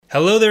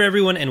Hello there,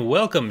 everyone, and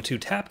welcome to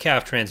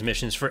TapCaf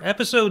Transmissions for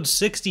episode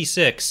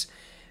 66.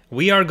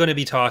 We are going to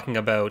be talking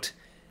about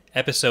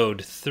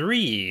episode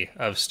 3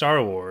 of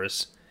Star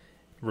Wars,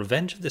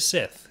 Revenge of the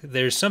Sith.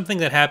 There's something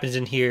that happens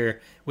in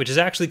here which is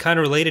actually kind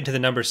of related to the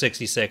number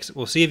 66.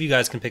 We'll see if you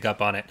guys can pick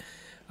up on it.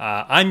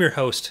 I'm your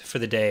host for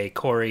the day,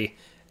 Corey,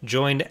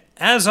 joined,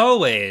 as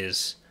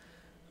always,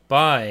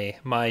 by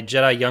my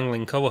Jedi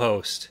Youngling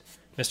co-host,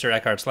 Mr.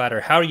 Eckhart Slatter.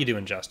 How are you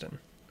doing, Justin?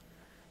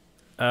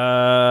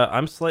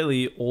 I'm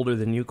slightly older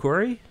than you,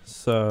 Corey,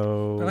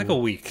 so... Like a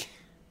week.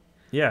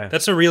 Yeah.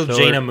 That's a real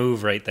Jaina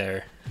move right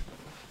there.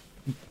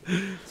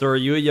 So are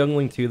you a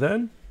youngling too,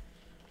 then?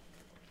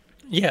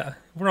 Yeah,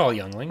 we're all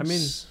younglings. I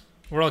mean...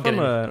 We're all getting...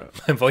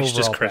 My voice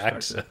just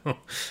cracked, so...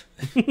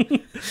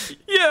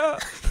 Yeah!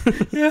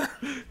 Yeah.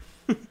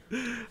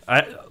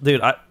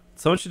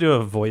 Someone should do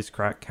a voice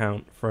crack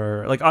count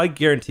for... Like, I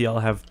guarantee I'll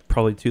have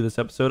probably 2 this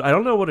episode. I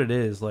don't know what it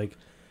is. Like,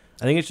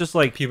 I think it's just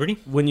like... Puberty?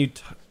 When you...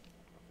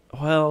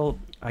 Well,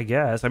 I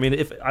guess. I mean,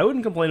 if I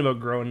wouldn't complain about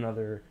growing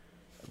another,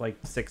 like,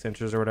 6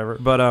 inches or whatever.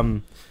 But,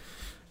 I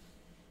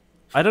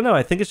don't know.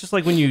 I think it's just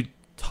like when you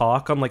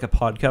talk on, like, a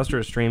podcast or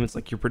a stream, it's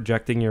like you're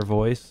projecting your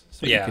voice.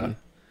 So yeah. You can,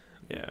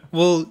 yeah.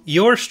 Well,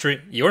 your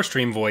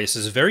stream voice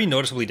is very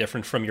noticeably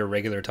different from your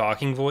regular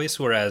talking voice,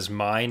 whereas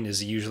mine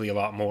is usually a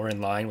lot more in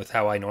line with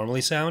how I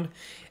normally sound,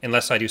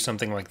 unless I do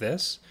something like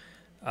this,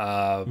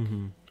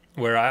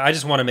 where I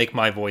just want to make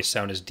my voice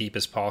sound as deep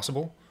as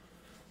possible.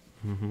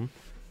 Mm-hmm.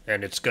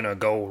 And it's gonna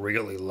go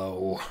really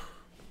low.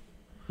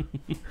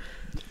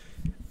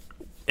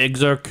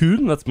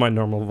 Exarchun, that's my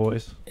normal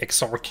voice.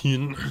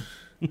 Exarchun.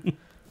 All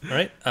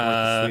right.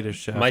 Swedish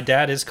chef. My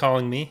dad is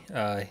calling me,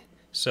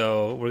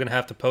 so we're gonna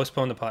have to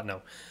postpone the pot.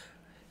 No.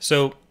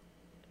 So,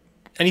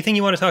 anything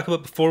you want to talk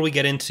about before we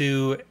get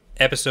into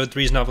episode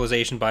 3's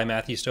novelization by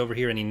Matthew Stover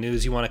here? Any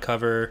news you want to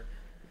cover?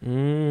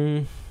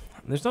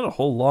 There's not a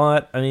whole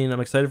lot. I mean,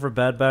 I'm excited for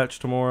Bad Batch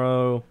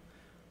tomorrow.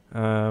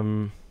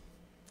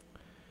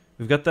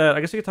 We've got that. I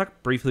guess we could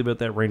talk briefly about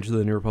that Range of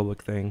the New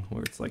Republic thing,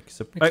 where it's like...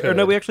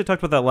 no, we actually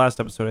talked about that last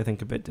episode, I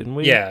think, a bit, didn't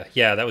we? Yeah,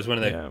 that was one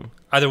of the...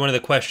 Either one of the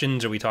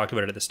questions, or we talked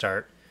about it at the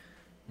start.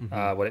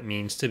 What it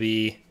means to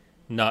be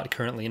not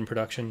currently in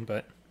production,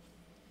 but...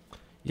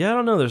 Yeah,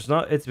 I don't know.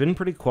 It's been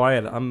pretty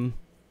quiet. I'm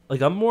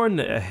more in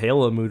a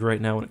Halo mood right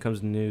now when it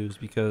comes to news,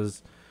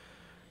 because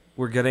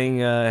we're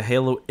getting a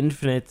Halo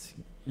Infinite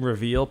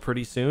reveal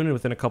pretty soon, and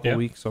within a couple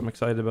weeks, so I'm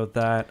excited about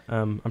that.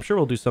 I'm sure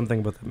we'll do something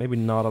about that. Maybe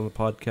not on the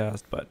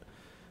podcast, but...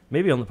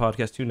 Maybe on the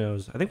podcast, who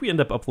knows? I think we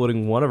ended up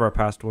uploading one of our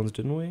past ones,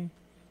 didn't we?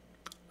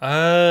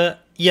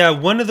 Yeah,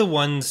 one of the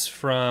ones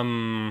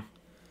from...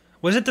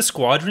 Was it the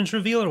Squadrons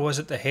reveal, or was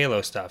it the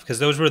Halo stuff? Because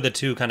those were the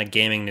 2 kind of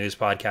gaming news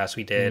podcasts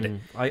we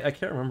did. I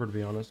can't remember, to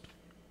be honest.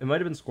 It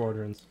might have been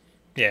Squadrons.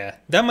 Yeah,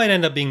 that might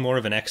end up being more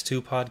of an X2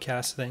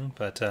 podcast thing,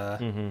 but...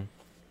 But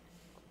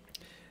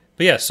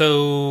yeah,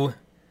 so...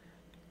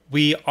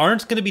 We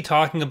aren't going to be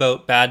talking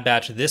about Bad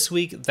Batch this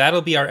week.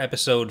 That'll be our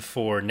episode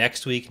for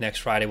next week. Next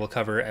Friday, we'll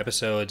cover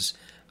episodes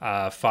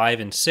 5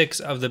 and 6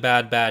 of the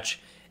Bad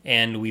Batch.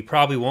 And we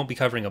probably won't be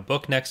covering a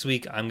book next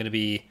week. I'm going to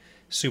be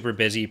super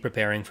busy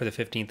preparing for the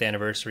 15th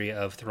anniversary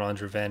of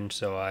Thrawn's Revenge.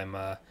 So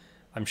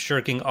I'm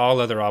shirking all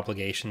other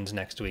obligations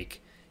next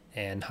week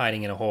and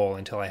hiding in a hole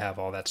until I have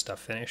all that stuff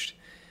finished.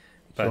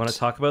 But, you want to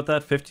talk about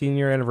that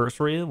 15-year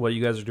anniversary, what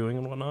you guys are doing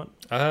and whatnot?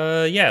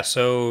 Yeah,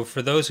 so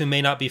for those who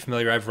may not be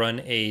familiar, I've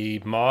run a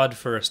mod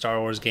for a Star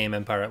Wars game,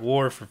 Empire at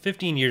War, for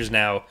 15 years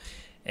now,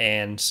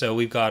 and so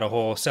we've got a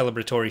whole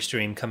celebratory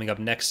stream coming up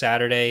next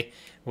Saturday,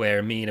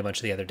 where me and a bunch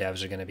of the other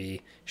devs are going to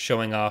be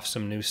showing off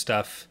some new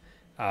stuff,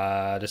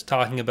 just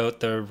talking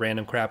about the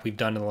random crap we've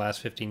done in the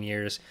last 15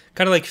 years,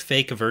 kind of like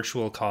fake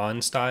virtual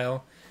con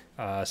style,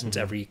 since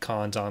every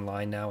con's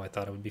online now. I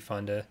thought it would be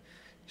fun to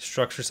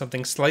structure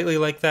something slightly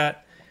like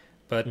that,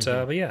 but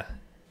yeah,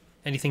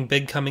 anything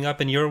big coming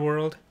up in your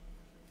world?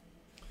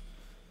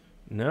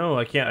 No,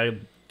 I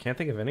can't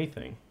think of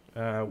anything.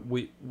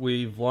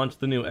 We've launched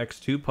the new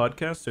X2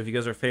 podcast, so if you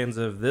guys are fans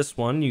of this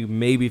one, you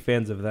may be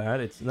fans of that.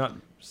 It's not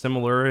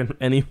similar in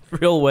any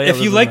real way. If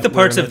you like the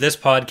parts of this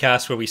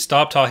podcast where we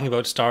stop talking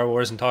about Star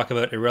Wars and talk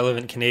about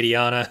irrelevant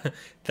Canadiana,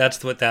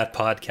 that's what that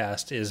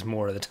podcast is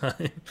more of the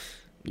time.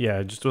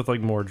 Yeah, just with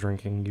like more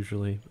drinking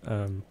usually.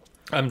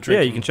 I'm drinking.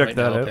 Yeah, you can check right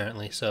that now, out.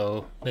 Apparently,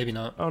 so maybe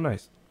not. Oh,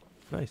 nice,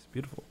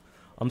 beautiful.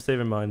 I'm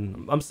saving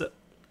mine.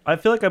 I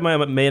feel like I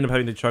may end up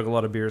having to chug a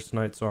lot of beers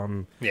tonight, so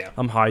I'm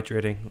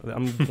hydrating.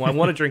 I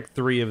want to drink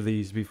 3 of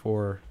these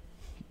before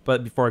I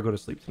go to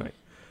sleep tonight.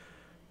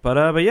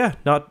 But yeah,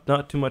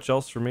 not too much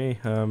else for me.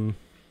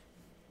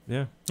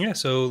 Yeah.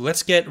 So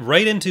let's get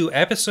right into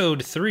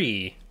episode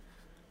 3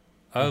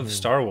 of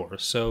Star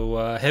Wars.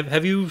 So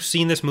have you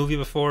seen this movie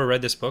before or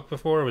read this book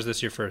before, or was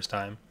this your first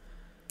time?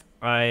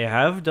 I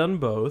have done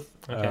both.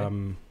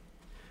 Okay.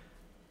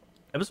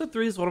 Episode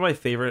 3 is one of my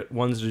favorite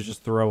ones to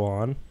just throw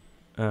on.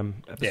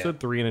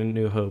 Episode 3 and A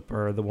New Hope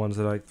are the ones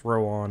that I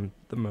throw on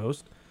the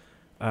most.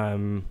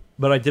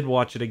 But I did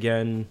watch it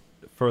again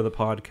for the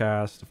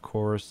podcast, of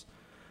course.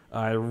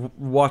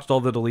 Watched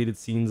all the deleted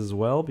scenes as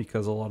well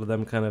because a lot of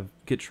them kind of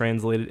get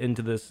translated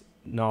into this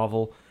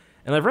novel.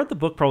 And I've read the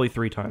book probably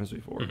 3 times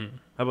before. Mm-hmm.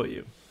 How about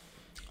you?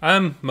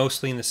 I'm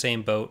mostly in the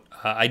same boat.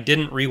 I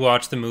didn't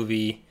rewatch the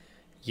movie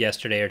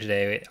yesterday or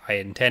today. I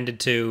intended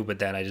to, but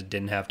then I just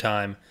didn't have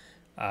time.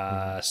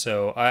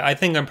 So I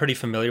think I'm pretty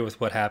familiar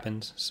with what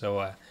happens. So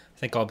I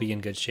think I'll be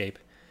in good shape.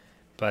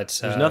 But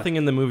There's nothing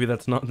in the movie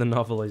that's not the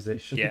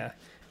novelization. Yeah,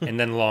 and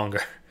then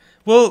longer.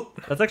 Well,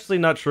 that's actually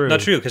not true.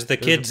 Not true, because the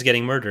kid's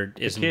getting murdered.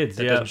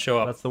 Doesn't show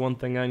up. That's the one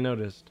thing I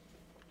noticed.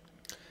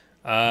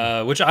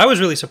 Which I was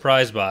really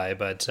surprised by,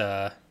 but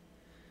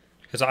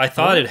because I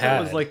thought it had.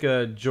 It was like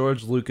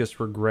George Lucas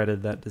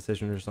regretted that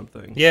decision or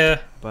something.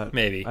 Yeah, but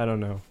maybe. I don't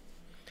know.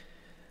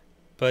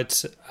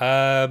 But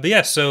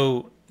yeah,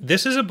 so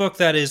this is a book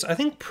that is, I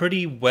think,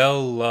 pretty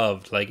well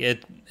loved. Like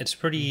it's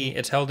pretty.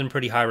 It's held in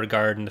pretty high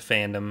regard in the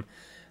fandom,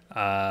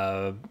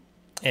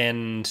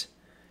 and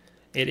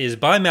it is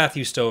by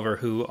Matthew Stover,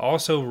 who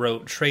also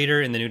wrote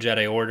Traitor in the New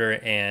Jedi Order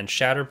and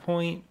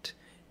Shatterpoint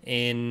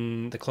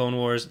in the Clone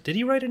Wars. Did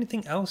he write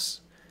anything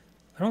else?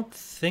 I don't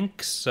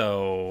think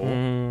so.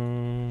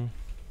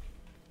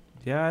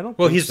 Yeah, I don't.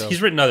 Well, think so.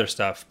 He's written other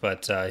stuff,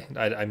 but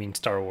I mean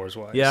Star Wars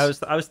wise. Yeah,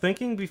 I was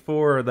thinking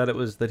before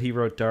that he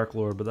wrote Dark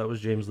Lord, but that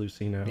was James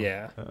Luceno.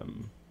 Yeah.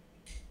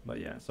 But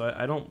yeah, so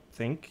I don't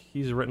think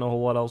he's written a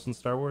whole lot else in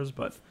Star Wars,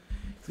 but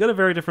he's got a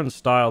very different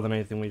style than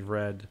anything we've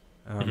read.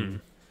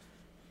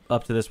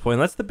 Up to this point.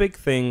 And that's the big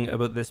thing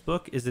about this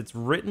book is it's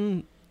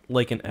written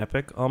like an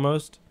epic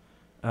almost.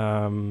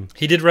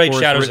 He did write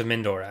Shadows of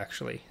Mindor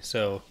actually,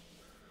 so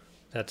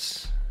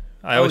that's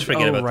I always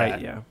forget about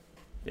that. Yeah.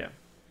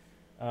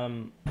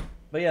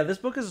 But yeah, this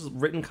book is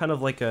written kind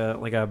of like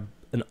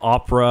an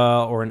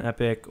opera or an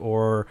epic,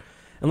 and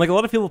like a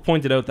lot of people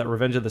pointed out that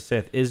Revenge of the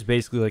Sith is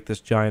basically like this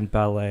giant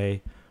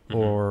ballet.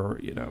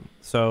 Or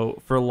so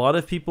for a lot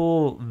of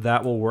people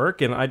that will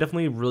work, and I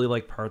definitely really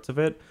like parts of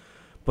it.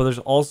 But there's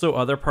also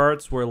other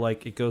parts where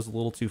like it goes a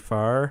little too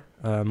far.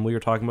 We were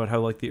talking about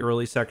how like the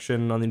early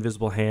section on the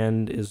Invisible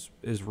Hand is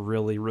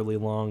really, really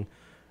long.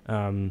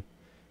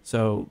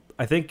 So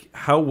I think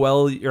how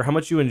well or how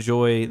much you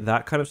enjoy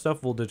that kind of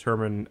stuff will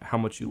determine how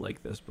much you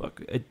like this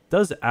book. It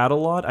does add a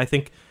lot. I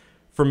think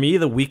for me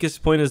the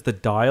weakest point is the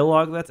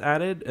dialogue that's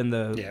added, and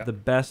the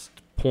best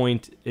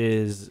point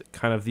is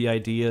kind of the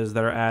ideas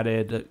that are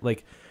added.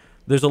 Like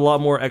there's a lot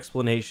more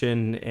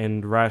explanation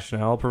and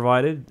rationale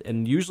provided,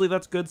 and usually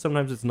that's good.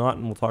 Sometimes it's not,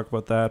 and we'll talk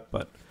about that.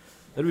 But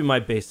that'd be my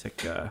basic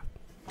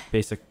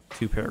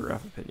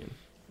 2-paragraph opinion.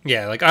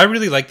 Yeah, like I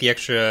really like the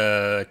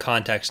extra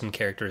context and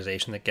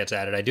characterization that gets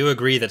added. I do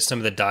agree that some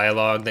of the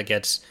dialogue that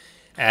gets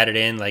added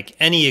in, like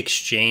any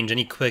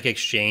quick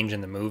exchange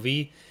in the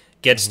movie,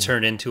 gets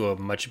turned into a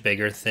much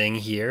bigger thing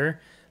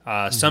here.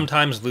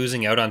 Sometimes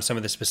losing out on some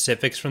of the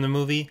specifics from the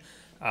movie,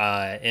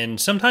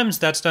 and sometimes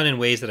that's done in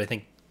ways that I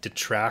think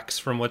detracts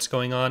from what's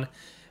going on.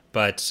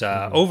 But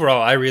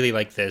overall, I really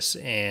like this,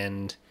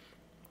 and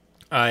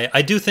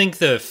I do think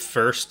the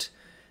first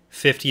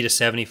 50 to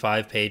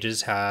 75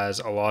 pages has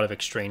a lot of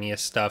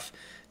extraneous stuff,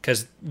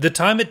 because the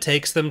time it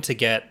takes them to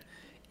get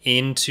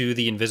into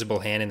the Invisible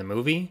Hand in the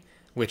movie,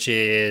 which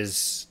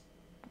is,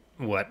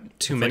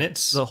 2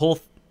 minutes? The whole...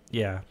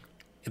 yeah.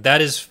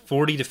 That is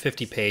 40 to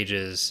 50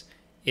 pages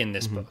in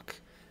this book.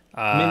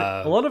 I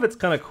mean, a lot of it's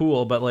kind of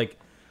cool, but like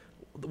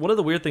one of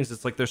the weird things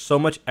is like there's so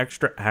much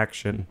extra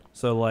action.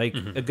 So like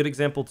a good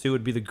example too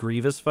would be the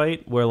Grievous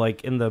fight, where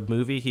like in the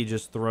movie he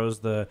just throws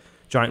the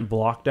giant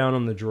block down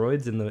on the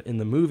droids. In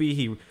the movie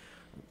he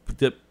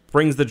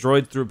brings the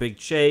droids through a big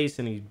chase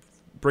and he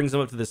brings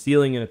them up to the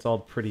ceiling, and it's all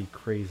pretty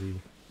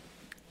crazy.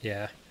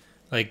 Yeah,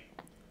 like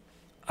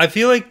I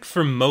feel like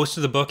for most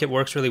of the book it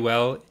works really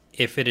well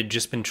if it had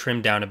just been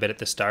trimmed down a bit at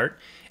the start.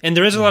 And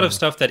there is a lot of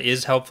stuff that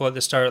is helpful at the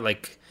start,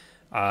 like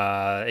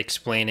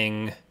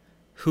explaining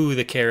who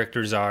the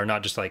characters are,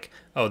 not just like,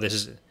 oh, this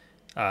is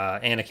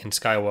Anakin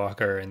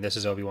Skywalker and this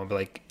is Obi-Wan, but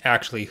like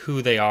actually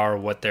who they are,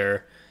 what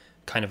they're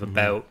kind of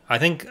about. I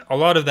think a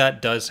lot of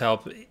that does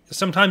help.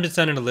 Sometimes it's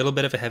done in a little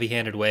bit of a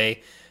heavy-handed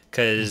way,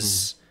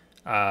 because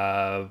with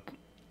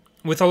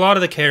a lot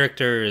of the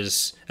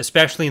characters,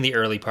 especially in the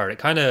early part, it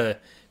kind of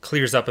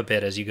clears up a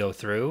bit as you go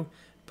through.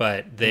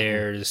 But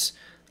there's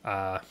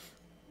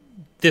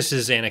this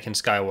is Anakin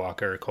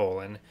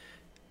Skywalker,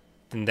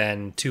 and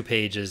then 2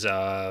 pages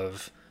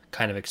of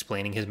kind of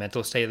explaining his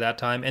mental state at that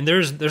time. And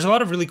there's a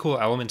lot of really cool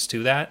elements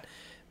to that,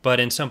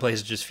 but in some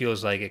places it just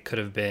feels like it could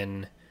have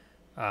been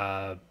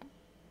a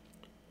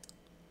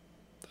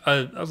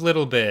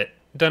little bit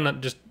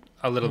done, just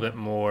a little bit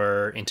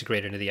more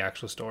integrated into the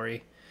actual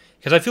story.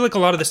 Because I feel like a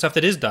lot of the stuff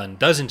that is done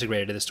does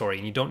integrate into the story,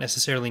 and you don't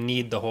necessarily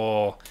need the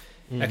whole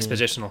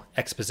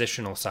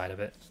expositional side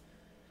of it.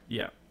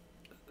 Yeah.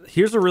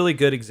 Here's a really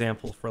good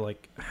example for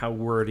like how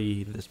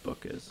wordy this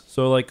book is.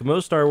 So like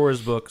most Star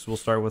Wars books will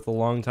start with a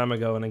long time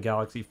ago in a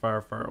galaxy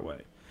far, far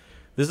away.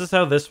 This is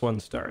how this one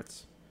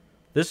starts.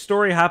 This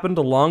story happened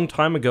a long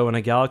time ago in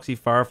a galaxy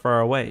far, far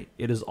away.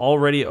 It is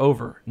already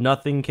over.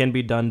 Nothing can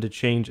be done to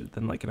change it.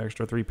 Then like an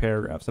extra 3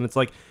 paragraphs. And it's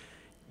like,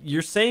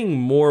 you're saying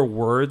more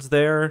words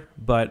there,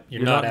 but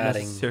You're not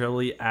adding.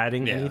 necessarily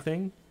adding Yeah.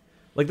 anything.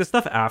 Like, the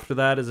stuff after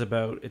that is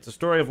about, it's a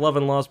story of love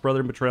and loss, brother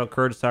and betrayal,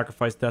 courage,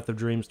 sacrifice, death of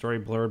dreams, story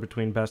blurred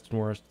between best and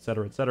worst,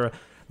 etc., etc.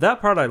 That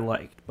part I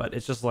liked, but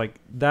it's just like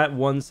that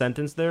one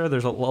sentence there.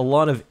 There's a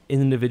lot of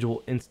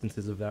individual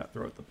instances of that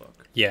throughout the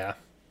book. Yeah.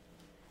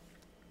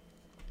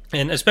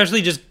 And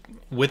especially just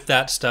with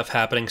that stuff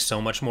happening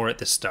so much more at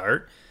the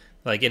start,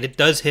 like it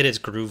does hit its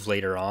groove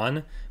later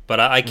on, but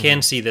I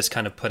can see this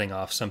kind of putting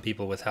off some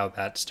people with how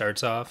that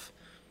starts off.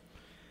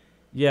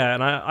 Yeah,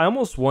 and I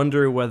almost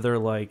wonder whether,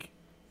 like,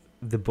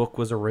 the book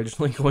was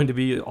originally going to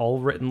be all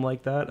written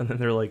like that, and then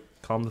they're like,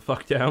 calm the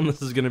fuck down,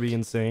 this is going to be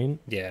insane.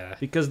 Yeah.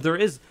 Because there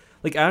is,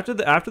 like, after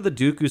the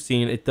Dooku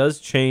scene, it does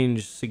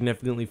change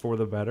significantly for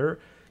the better.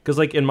 Because,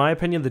 like, in my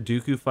opinion, the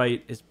Dooku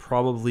fight is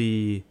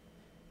probably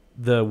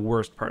the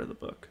worst part of the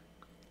book.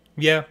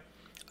 Yeah.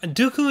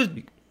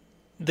 Dooku,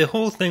 the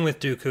whole thing with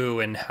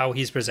Dooku and how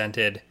he's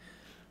presented,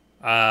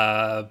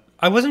 I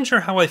wasn't sure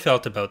how I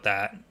felt about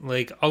that.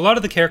 Like, a lot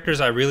of the characters,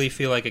 I really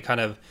feel like it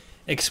kind of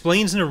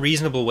explains in a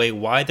reasonable way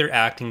why they're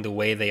acting the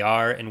way they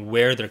are and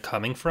where they're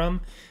coming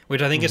from,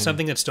 which I think is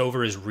something that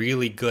Stover is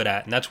really good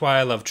at, and that's why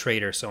I love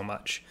Traitor so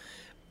much.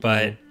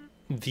 But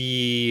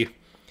the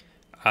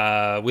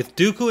with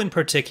Dooku in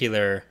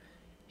particular,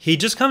 he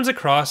just comes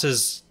across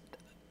as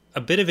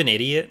a bit of an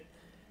idiot,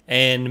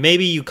 and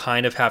maybe you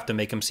kind of have to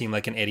make him seem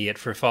like an idiot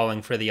for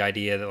falling for the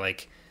idea that,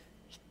 like,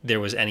 there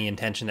was any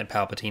intention that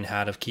Palpatine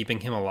had of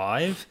keeping him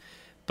alive.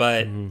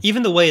 But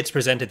even the way it's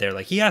presented there,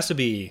 like, he has to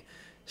be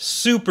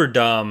super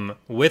dumb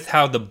with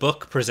how the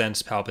book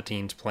presents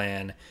Palpatine's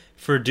plan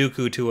for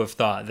Dooku to have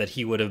thought that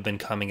he would have been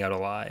coming out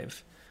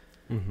alive.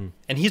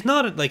 And he's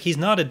not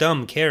a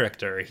dumb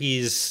character.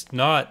 He's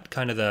not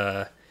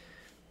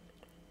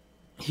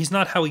he's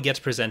not how he gets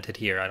presented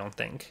here, I don't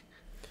think.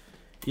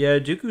 Yeah,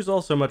 Dooku's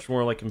also much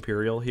more like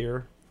Imperial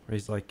here, where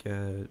he's like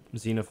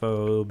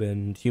xenophobe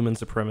and human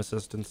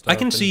supremacist and stuff. I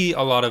can see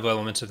a lot of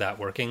elements of that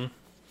working.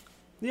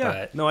 Yeah,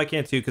 but no, I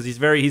can't too, because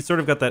he's sort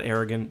of got that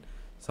arrogant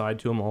side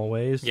to him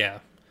always. Yeah.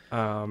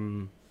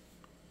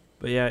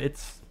 But yeah,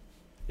 it's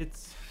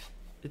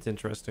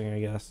interesting, I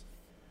guess.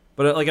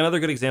 But like another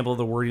good example of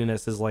the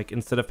wordiness is, like,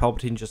 instead of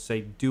Palpatine just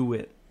say "do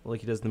it" like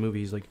he does in the movie,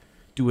 he's like,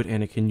 "Do it,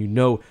 Anakin. You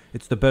know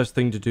it's the best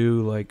thing to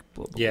do." Like,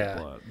 blah, blah, Yeah.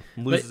 blah,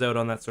 blah. Loses out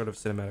on that sort of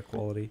cinematic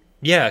quality.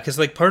 Yeah, because,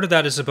 like, part of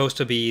that is supposed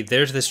to be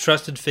there's this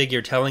trusted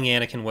figure telling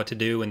Anakin what to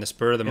do in the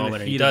spur of the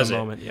moment, and he does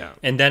it. Yeah.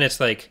 And then it's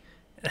like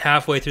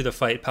halfway through the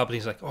fight,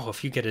 Palpatine's like, "Oh,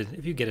 if you get his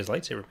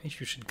lightsaber, maybe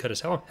you should cut his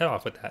head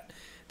off with that."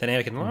 Then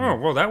Anakin, "Oh,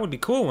 well, that would be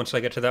cool once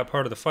I get to that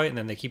part of the fight." And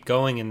then they keep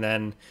going, and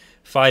then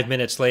 5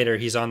 minutes later,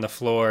 he's on the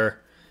floor.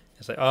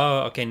 It's like,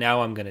 "Oh, okay,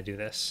 now I'm gonna do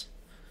this."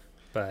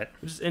 But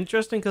Which is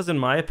interesting because, in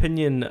my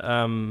opinion,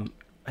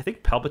 I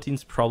think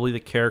Palpatine's probably the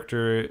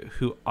character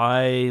who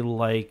I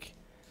like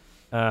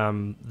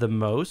the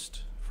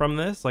most from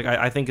this. Like,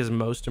 I think is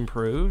most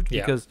improved,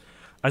 Yeah. because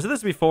I said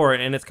this before,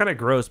 and it's kind of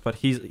gross, but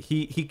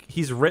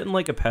he's written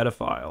like a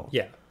pedophile.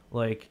 yeah,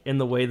 Like, in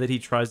the way that he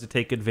tries to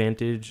take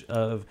advantage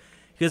of,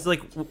 because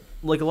like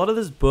a lot of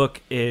this book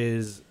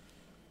is,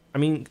 I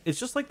mean, it's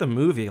just like the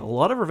movie. A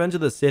lot of Revenge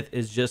of the Sith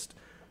is just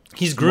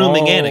he's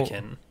grooming small-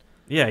 Anakin.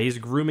 Yeah, he's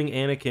grooming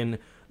Anakin.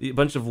 A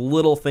bunch of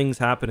little things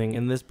happening,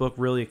 and this book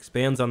really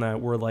expands on that.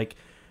 Where, like,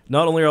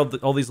 not only are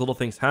all these little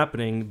things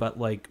happening, but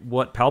like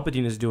what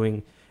Palpatine is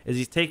doing is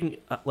he's taking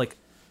like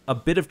a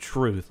bit of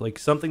truth, like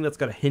something that's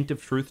got a hint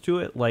of truth to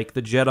it. Like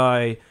the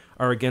Jedi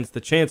are against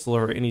the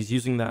Chancellor, and he's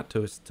using that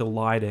to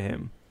lie to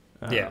him.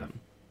 Yeah.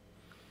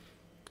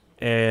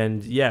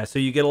 And yeah, so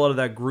you get a lot of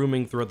that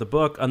grooming throughout the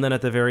book, and then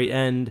at the very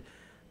end,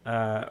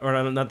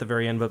 or not the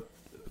very end, but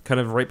kind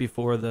of right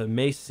before the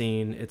mace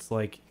scene, it's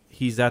like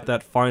he's at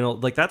that final,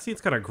 like, that scene's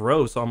kind of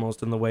gross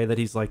almost in the way that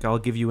he's like, "I'll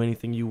give you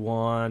anything you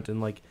want,"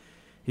 and like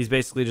he's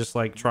basically just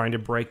like trying to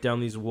break down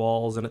these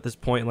walls. And at this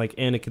point, like,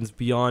 Anakin's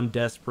beyond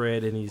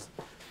desperate, and he's,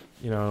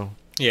 you know,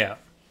 Yeah.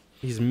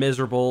 he's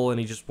miserable, and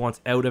he just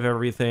wants out of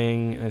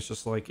everything. And it's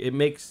just like, it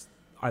makes,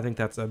 I think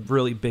that's a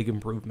really big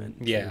improvement.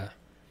 Yeah.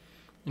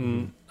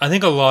 I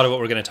think a lot of what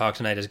we're going to talk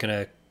tonight is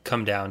going to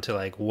come down to,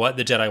 like, what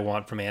the Jedi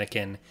want from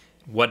Anakin,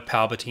 what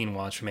Palpatine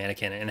wants from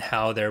Anakin, and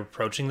how they're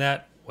approaching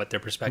that, what their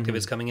perspective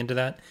is coming into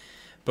that.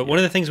 But one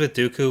of the things with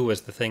Dooku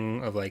was the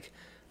thing of, like,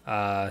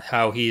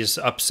 how he's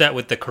upset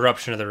with the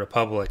corruption of the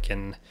Republic,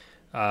 and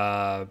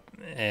how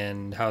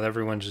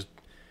everyone's just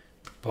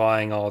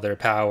buying all their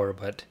power.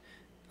 But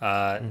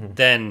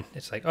then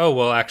it's like, oh,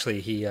 well,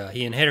 actually, he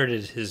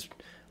inherited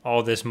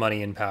all this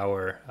money and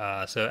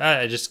power. So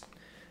I just...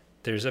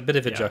 There's a bit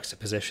of a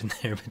juxtaposition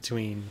there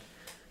between...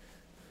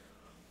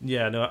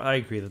 Yeah, no, I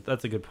agree.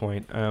 That's a good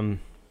point.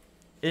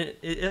 It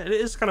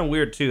is kind of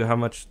weird, too, how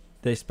much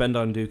they spend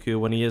on Dooku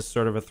when he is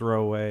sort of a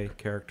throwaway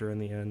character in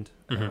the end.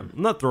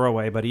 Not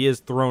throwaway, but he is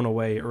thrown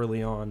away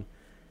early on,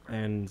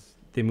 and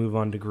they move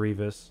on to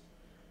Grievous.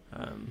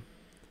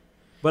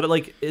 But,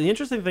 like, the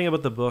interesting thing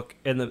about the book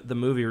and the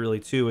movie, really,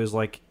 too, is,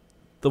 like,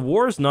 the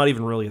war is not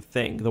even really a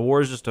thing. The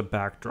war is just a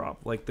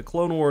backdrop. Like, the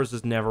Clone Wars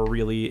is never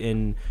really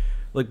in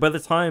like by the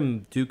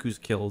time Dooku's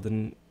killed,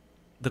 and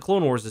the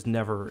Clone Wars is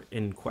never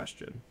in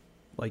question.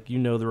 Like, you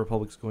know, the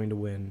Republic's going to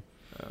win.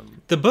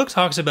 The book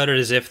talks about it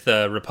as if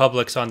the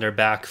Republic's on their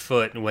back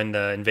foot when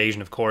the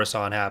invasion of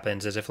Coruscant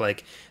happens, as if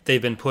like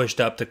they've been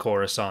pushed up to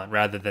Coruscant,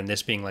 rather than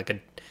this being like a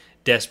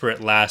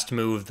desperate last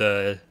move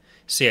the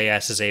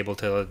CIS is able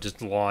to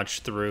just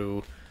launch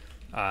through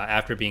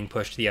after being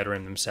pushed to the outer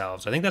rim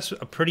themselves. I think that's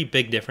a pretty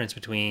big difference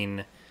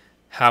between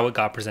how it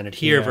got presented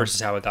here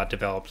versus how it got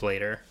developed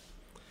later.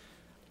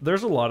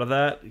 There's a lot of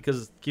that,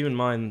 because keep in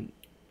mind,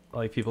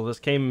 like, people,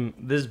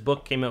 this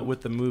book came out with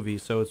the movie,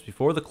 so it's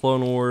before the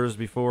Clone Wars,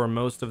 before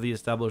most of the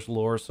established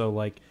lore. So,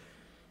 like,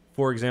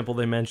 for example,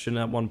 they mention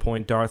at one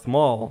point Darth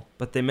Maul,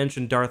 but they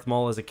mention Darth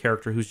Maul as a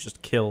character who's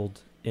just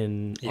killed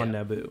on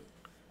Naboo,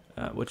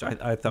 which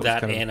I thought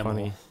was kind of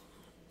funny.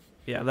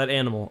 Yeah, that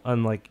animal.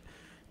 Unlike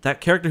that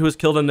character who was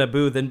killed on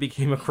Naboo then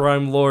became a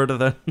crime lord,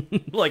 then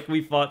like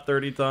we fought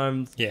 30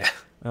 times. Yeah.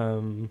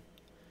 So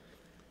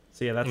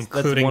yeah, that's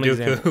including one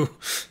Dooku.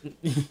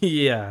 Example.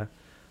 Yeah.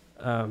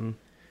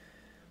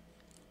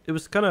 It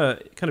was kind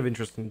of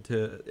interesting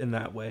in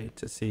that way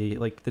to see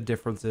like the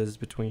differences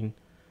between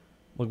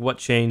like what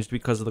changed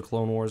because of the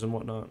Clone Wars and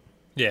whatnot.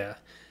 Yeah,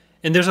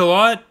 and there's a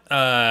lot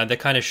that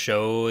kind of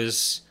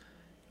shows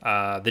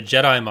the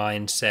Jedi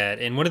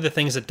mindset, and one of the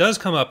things that does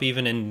come up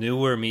even in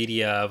newer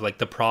media of like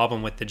the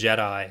problem with the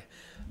Jedi,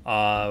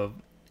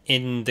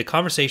 in the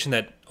conversation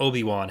that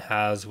Obi-Wan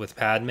has with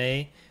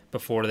Padme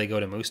before they go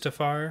to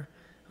Mustafar,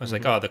 I was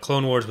like, oh, the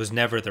Clone Wars was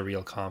never the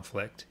real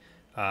conflict.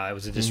 It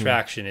was a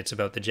distraction. It's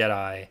about the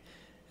Jedi.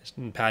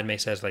 And Padme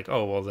says, like,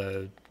 oh,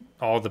 well,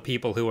 all the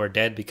people who are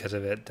dead because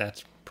of it,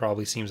 that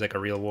probably seems like a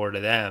real war to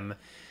them.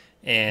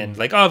 And,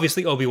 like,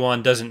 obviously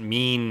Obi-Wan doesn't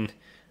mean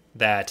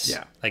that,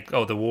 like,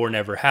 oh, the war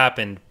never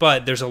happened.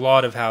 But there's a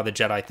lot of how the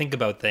Jedi think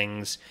about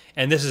things.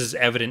 And this is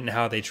evident in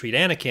how they treat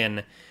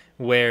Anakin,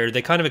 where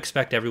they kind of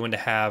expect everyone to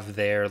have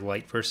their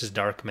light versus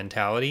dark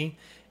mentality.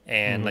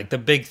 And, like, the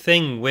big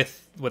thing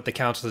with what the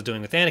Council is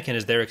doing with Anakin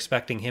is they're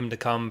expecting him to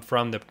come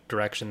from the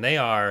direction they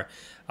are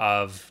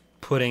of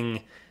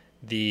putting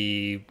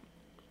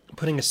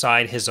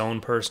aside his own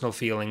personal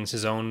feelings,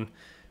 his own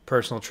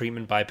personal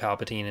treatment by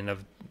Palpatine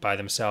and by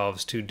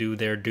themselves to do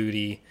their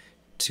duty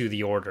to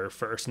the Order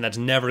first. And that's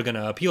never going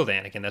to appeal to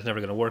Anakin. That's never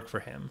going to work for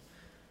him.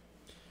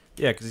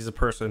 Yeah, because he's a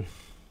person.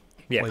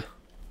 Yeah.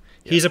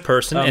 He's a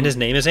person, and his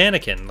name is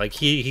Anakin. Like,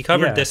 he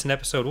covered this in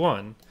episode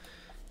 1.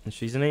 And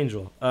she's an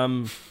angel.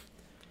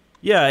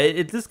 Yeah,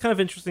 it is kind of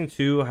interesting,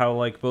 too, how,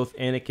 like, both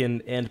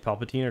Anakin and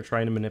Palpatine are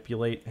trying to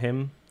manipulate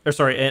him. Or,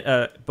 sorry,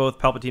 both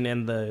Palpatine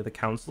and the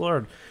Council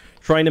are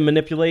trying to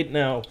manipulate.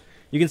 Now,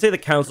 you can say the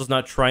Council's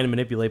not trying to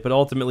manipulate, but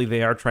ultimately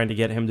they are trying to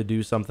get him to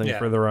do something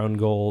for their own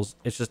goals.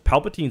 It's just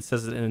Palpatine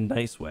says it in a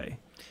nice way.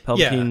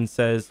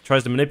 Palpatine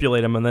tries to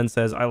manipulate him and then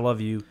says, I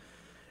love you.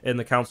 And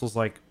the Council's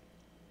like,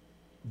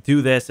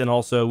 do this, and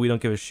also we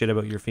don't give a shit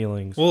about your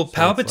feelings. Well, so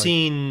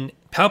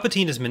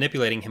Palpatine is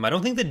manipulating him. I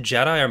don't think the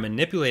Jedi are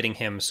manipulating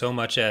him so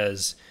much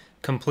as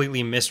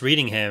completely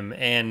misreading him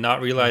and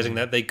not realizing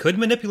that they could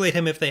manipulate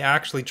him if they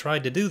actually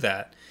tried to do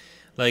that.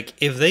 Like,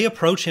 if they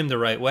approach him the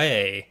right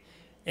way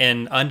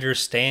and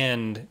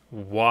understand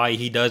why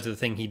he does the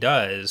thing he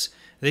does,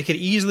 they could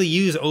easily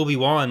use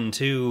Obi-Wan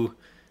to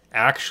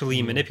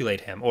actually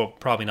manipulate him. Or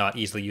probably not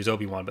easily use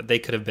Obi-Wan, but they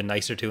could have been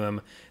nicer to him.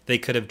 They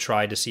could have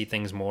tried to see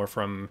things more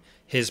from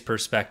his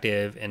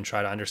perspective and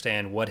try to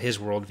understand what his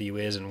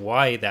worldview is and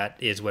why that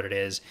is what it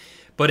is.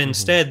 But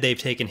instead, they've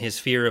taken his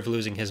fear of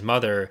losing his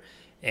mother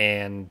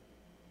and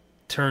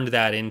turned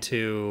that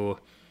into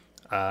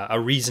a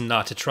reason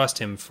not to trust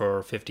him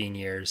for 15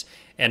 years.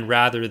 And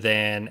rather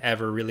than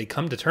ever really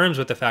come to terms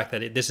with the fact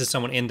that this is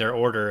someone in their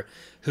order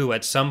who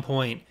at some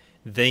point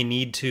they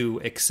need to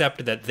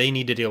accept that they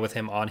need to deal with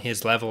him on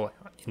his level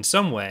in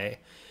some way,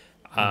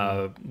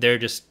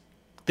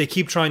 they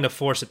keep trying to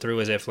force it through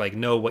as if, like,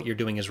 no, what you're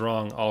doing is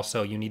wrong.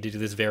 Also, you need to do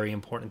this very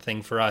important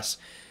thing for us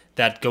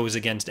that goes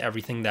against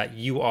everything that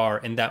you are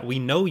and that we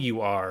know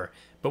you are,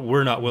 but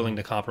we're not willing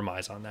to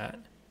compromise on that.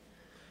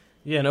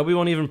 Yeah, and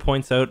Obi-Wan even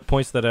points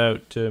that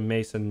out to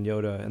Mace and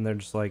Yoda, and they're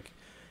just like,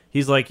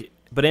 he's like,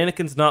 but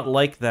Anakin's not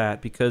like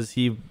that because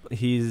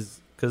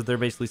because they're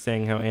basically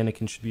saying how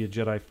Anakin should be a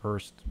Jedi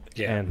first.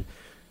 Yeah. And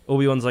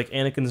Obi-Wan's like,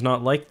 Anakin's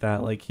not like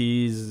that. Like,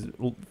 he's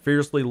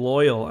fiercely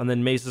loyal. And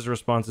then Mace's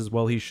response is,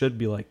 well, he should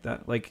be like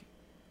that. Like,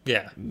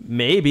 yeah,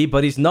 maybe,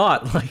 but he's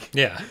not. Like,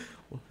 yeah.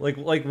 Like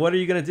what are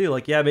you going to do?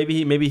 Like, yeah,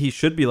 maybe he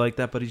should be like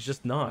that, but he's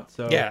just not.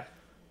 So yeah.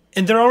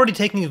 And they're already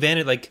taking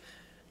advantage, like,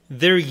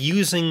 they're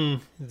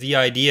using the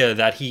idea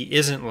that he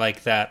isn't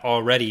like that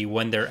already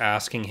when they're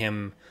asking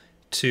him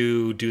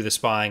to do the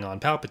spying on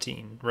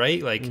Palpatine,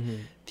 right? Like,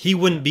 he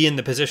wouldn't be in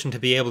the position to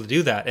be able to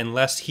do that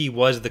unless he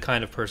was the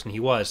kind of person he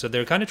was. So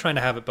they're kind of trying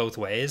to have it both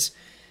ways.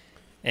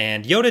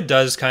 And Yoda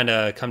does kind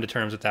of come to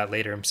terms with that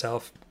later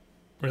himself.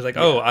 Where he's like,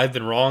 oh, I've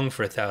been wrong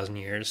for 1,000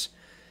 years.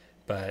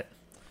 But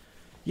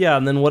yeah,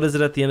 and then what is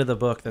it at the end of the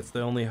book? That's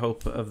the only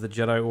hope of the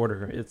Jedi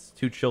Order. It's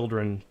 2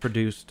 children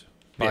produced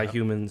by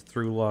humans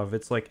through love.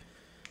 It's like,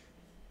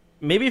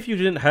 maybe if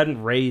you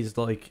hadn't raised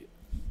like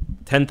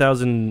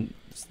 10,000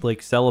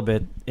 like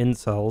celibate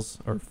incels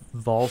or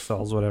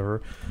volcels,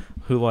 whatever,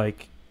 who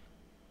like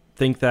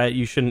think that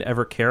you shouldn't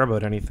ever care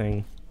about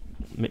anything.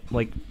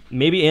 Like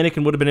maybe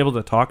Anakin would have been able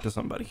to talk to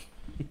somebody.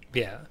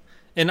 Yeah.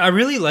 And I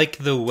really like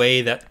the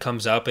way that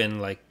comes up in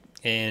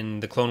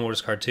the Clone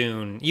Wars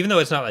cartoon. Even though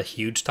it's not a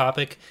huge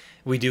topic,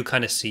 we do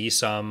kind of see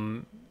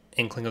some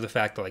inkling of the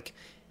fact that like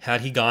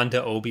had he gone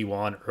to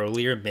Obi-Wan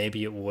earlier,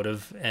 maybe it would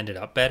have ended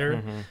up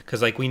better.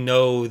 Because like we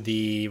know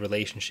the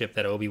relationship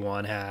that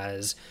Obi-Wan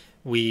has.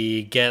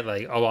 We get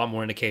like a lot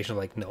more indication of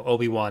like, no,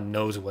 Obi-Wan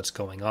knows what's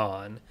going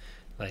on.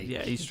 Like,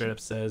 yeah, he straight up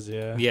says,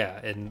 yeah,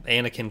 and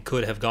Anakin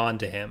could have gone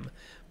to him.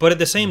 But at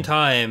the same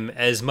time,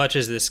 as much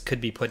as this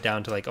could be put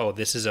down to like, oh,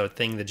 this is a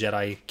thing the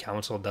Jedi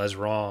Council does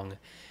wrong,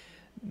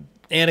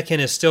 Anakin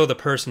is still the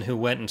person who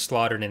went and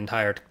slaughtered an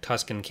entire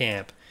Tusken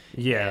camp.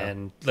 Yeah.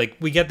 And like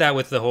we get that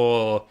with the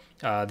whole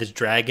this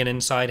dragon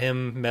inside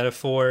him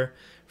metaphor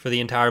for the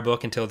entire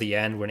book until the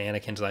end when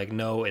Anakin's like,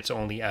 no, it's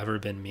only ever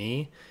been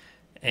me.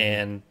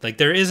 And like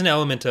there is an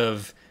element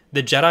of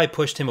the Jedi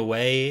pushed him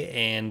away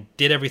and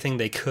did everything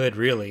they could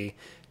really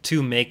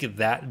to make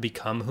that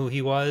become who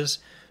he was,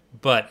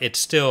 but it's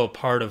still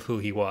part of who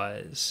he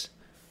was.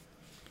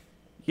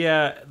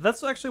 Yeah,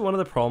 that's actually one of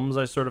the problems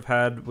I sort of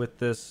had with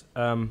this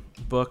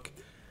book.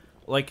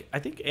 Like, I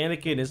think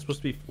Anakin is supposed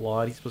to be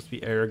flawed. He's supposed to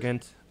be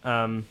arrogant.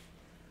 I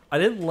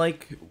didn't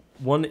like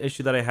one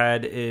issue that I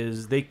had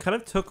is they kind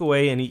of took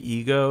away any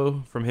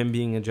ego from him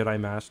being a Jedi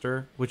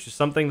Master, which is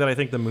something that I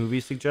think the movie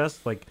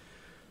suggests. Like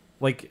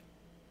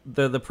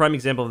the prime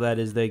example of that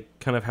is they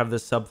kind of have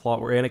this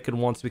subplot where Anakin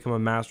wants to become a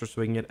master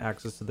so he can get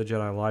access to the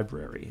Jedi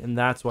library, and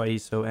that's why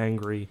he's so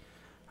angry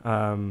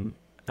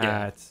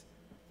at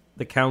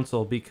the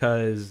council,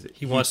 because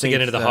he wants to get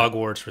into the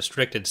Hogwarts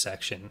restricted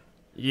section.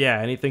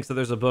 Yeah, and he thinks that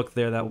there's a book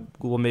there that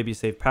will maybe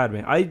save Padme.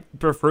 I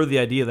prefer the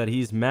idea that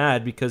he's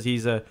mad because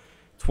he's a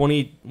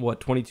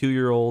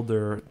 22-year-old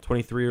or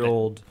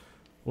 23-year-old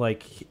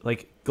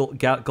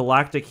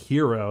galactic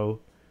hero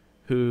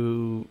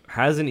who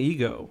has an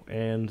ego,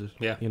 and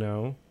you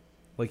know,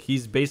 like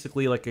he's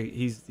basically like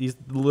he's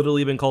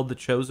literally been called the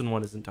chosen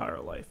one his entire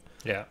life.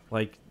 Yeah,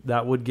 like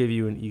that would give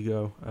you an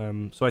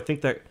ego. So I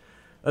think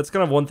that's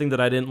kind of one thing that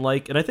I didn't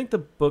like, and I think the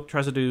book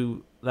tries to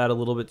do that a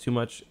little bit too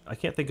much. I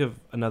can't think of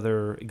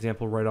another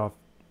example right off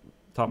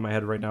the top of my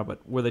head right now, but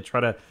where they try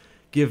to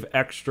give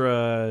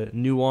extra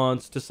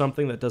nuance to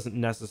something that doesn't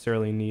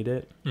necessarily need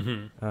it.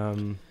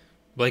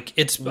 Like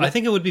I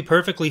think it would be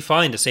perfectly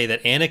fine to say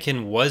that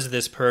Anakin was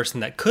this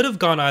person that could have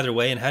gone either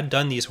way and had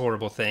done these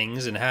horrible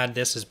things and had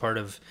this as part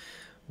of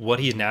what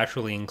he's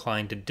naturally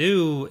inclined to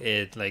do.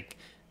 It like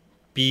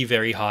be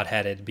very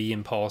hot-headed, be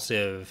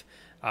impulsive,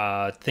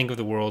 think of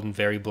the world in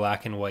very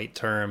black and white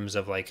terms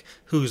of like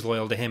who's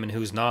loyal to him and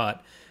who's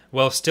not,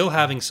 while still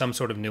having some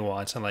sort of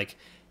nuance. And like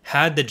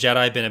had the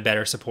Jedi been a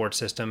better support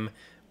system,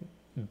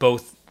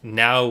 both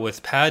now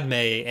with Padme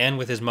and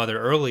with his mother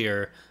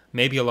earlier,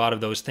 maybe a lot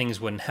of those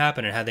things wouldn't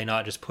happen. And had they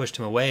not just pushed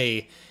him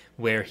away,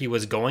 where he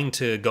was going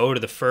to go to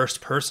the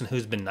first person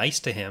who's been nice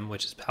to him,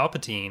 which is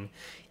Palpatine,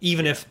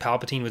 even if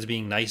Palpatine was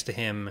being nice to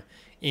him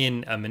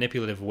in a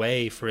manipulative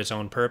way for his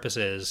own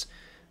purposes,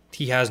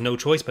 he has no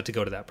choice but to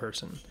go to that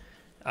person.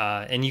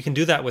 And you can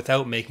do that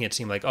without making it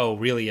seem like, oh,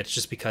 really, it's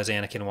just because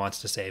Anakin wants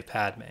to save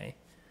Padme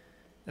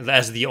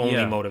as the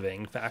only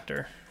motivating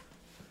factor.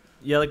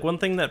 Yeah, like one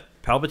thing that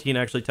Palpatine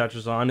actually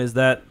touches on is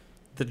that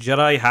the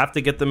Jedi have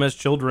to get them as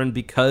children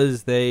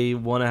because they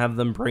want to have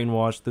them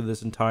brainwashed through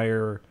this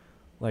entire,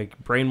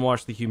 like,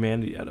 brainwash the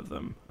humanity out of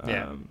them.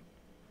 Yeah.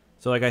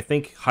 So, like, I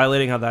think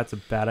highlighting how that's a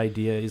bad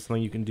idea is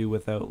something you can do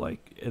without,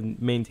 like,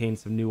 and maintain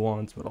some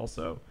nuance, but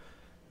also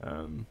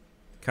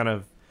kind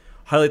of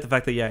highlight the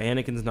fact that,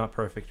 Anakin's not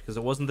perfect because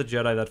it wasn't the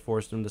Jedi that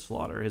forced him to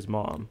slaughter his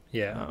mom.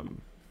 Yeah.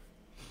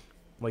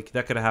 Like,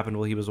 that could have happened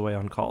while he was away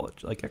on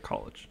college, like, at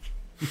college.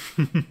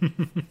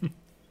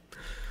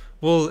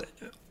 Well,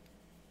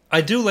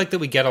 I do like that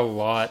we get a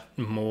lot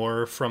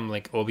more from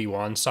like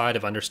Obi-Wan's side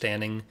of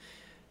understanding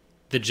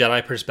the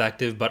Jedi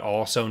perspective, but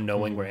also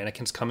knowing where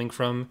Anakin's coming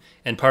from.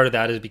 And part of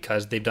that is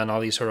because they've done all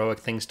these heroic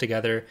things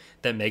together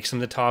that makes them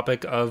the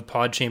topic of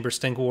pod chamber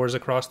stink wars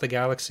across the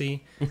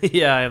galaxy.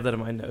 Yeah, I have that in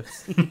my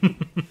notes.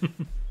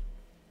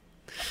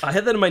 I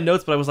had that in my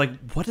notes, but I was like,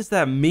 what does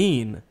that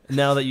mean?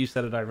 Now that you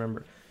said it, I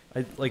remember.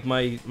 I like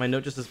my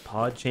note just says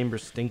pod chamber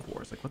stink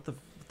wars. Like, what the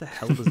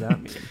hell does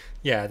that mean?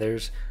 Yeah,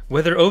 there's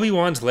whether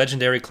Obi-Wan's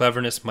legendary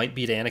cleverness might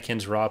beat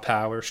Anakin's raw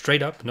power,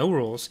 straight up, no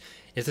rules,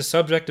 is the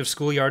subject of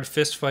schoolyard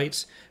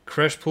fistfights,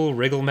 crush pool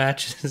wriggle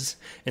matches,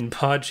 and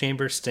pod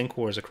chamber stink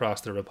wars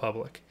across the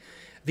Republic.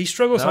 These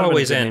struggles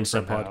always end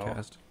somehow.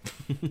 Podcast.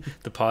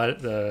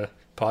 the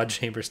pod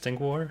chamber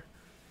stink war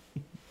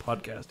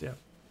podcast, yeah.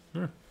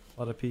 A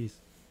lot of peace.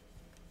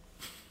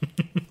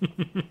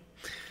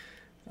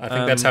 I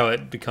think that's how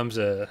it becomes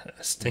a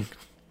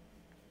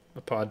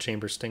pod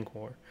chamber stink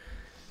war.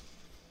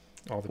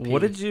 All the P.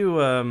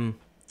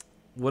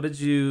 What did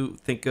you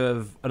think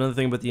of another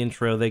thing about the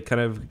intro? They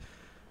kind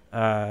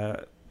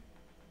of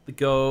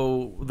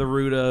go the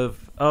route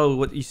of, oh,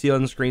 what you see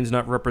on the screen is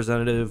not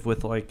representative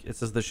with, like, it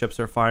says the ships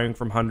are firing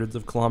from hundreds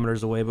of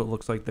kilometers away, but it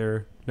looks like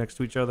they're next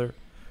to each other.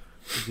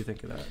 What do you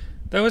think of that?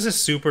 That was a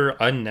super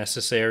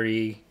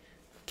unnecessary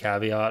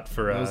caveat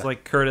for It was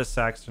like Curtis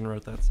Saxton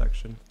wrote that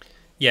section.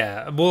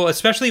 Yeah, well,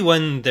 especially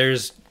when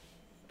there's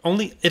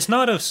only... It's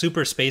not a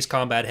super space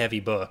combat heavy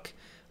book.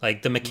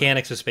 Like, the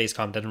mechanics of space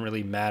combat doesn't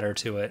really matter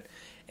to it.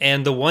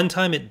 And the one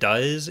time it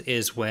does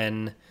is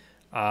when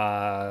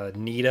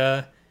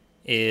Nita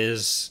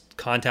is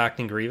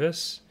contacting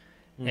Grievous.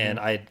 And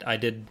I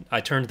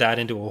turned that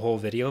into a whole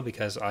video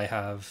because I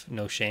have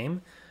no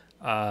shame.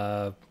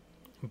 But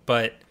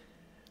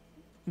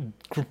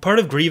part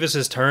of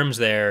Grievous's terms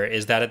there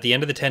is that at the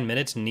end of the 10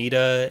 minutes,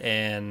 Nita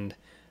and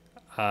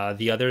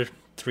the other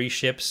 3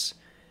 ships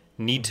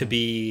need to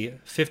be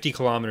 50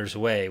 kilometers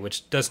away,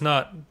 which does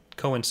not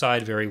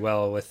coincide very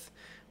well with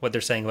what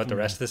they're saying about the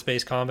rest of the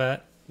space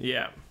combat.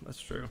 Yeah, that's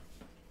true.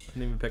 I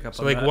didn't even pick up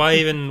So, on like, that. why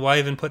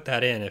even put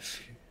that in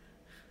if...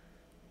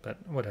 But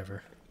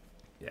whatever.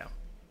 Yeah.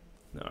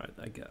 No,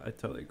 I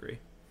totally agree.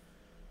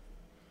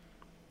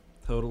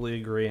 Totally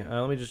agree.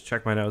 Let me just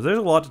check my notes. There's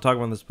a lot to talk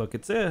about in this book.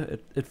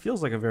 It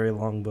feels like a very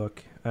long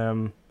book.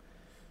 I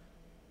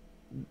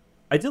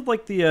did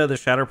like the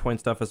Shatterpoint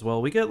stuff as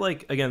well. We get,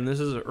 like, again, this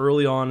is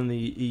early on in the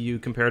EU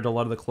compared to a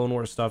lot of the Clone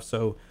Wars stuff,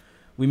 so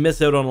we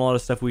miss out on a lot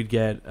of stuff we'd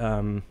get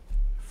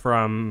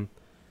from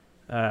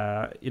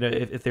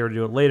if they were to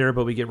do it later.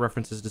 But we get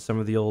references to some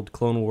of the old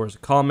Clone Wars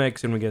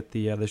comics, and we get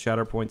the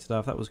Shatterpoint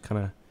stuff. That was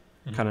kind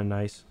of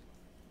nice.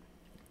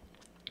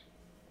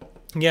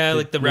 Yeah,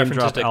 like the Name references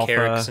drop to Alpha.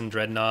 Carracks and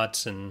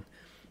Dreadnoughts and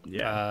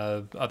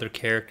Yeah. other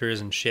characters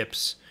and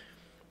ships.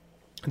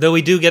 Though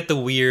we do get the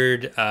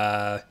weird,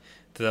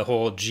 the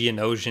whole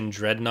Geonosian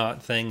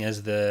Dreadnought thing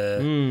as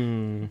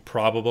the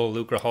probable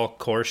Lucrehulk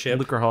core ship.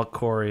 Lucrehulk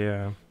core,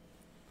 yeah.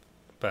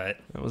 But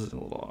That was a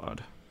little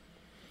odd.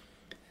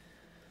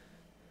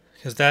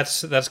 because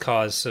that's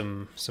caused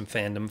some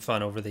fandom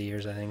fun over the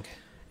years, I think.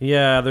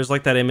 Yeah, there's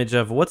like that image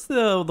of, what's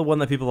the one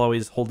that people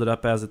always hold it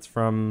up as? It's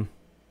from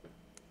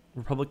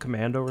Republic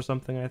Commando or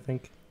something, I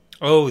think.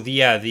 Oh, the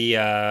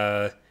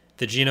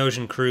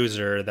Geonosian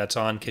cruiser that's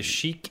on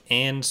Kashyyyk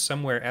and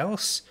somewhere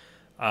else.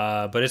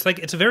 But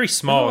it's a very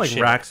small like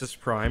ship. Raxus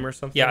Prime or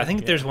something. Yeah, I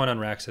think there's one on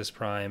Raxus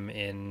Prime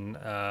in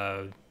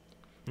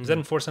is that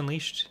in Force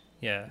Unleashed?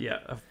 Yeah. Yeah,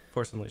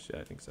 Force Unleashed. Yeah,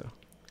 I think so.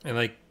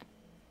 And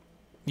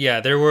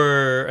there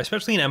were,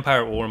 especially in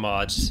Empire at War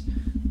mods,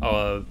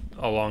 a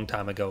long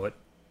time ago, it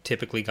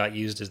typically got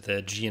used as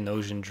the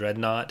Geonosian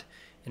Dreadnought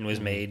and was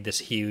made this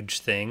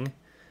huge thing.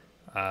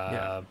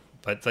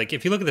 But like,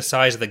 if you look at the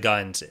size of the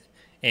guns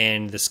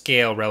and the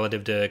scale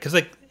relative to, because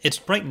like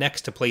it's right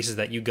next to places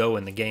that you go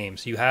in the game,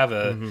 so you have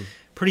a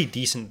pretty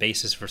decent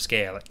basis for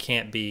scale. It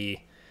can't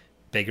be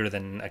bigger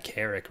than a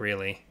Carrack,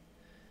 really,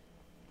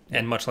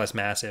 and much less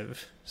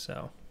massive.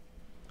 So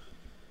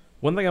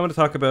one thing I want to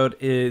talk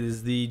about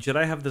is the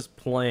Jedi have this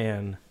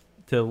plan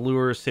to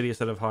lure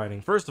Sidious out of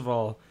hiding. First of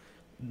all,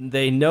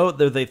 they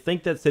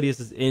think that Sidious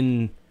is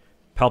in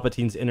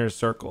Palpatine's inner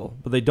circle,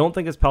 but they don't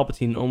think it's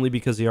Palpatine only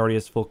because he already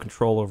has full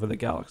control over the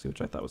galaxy,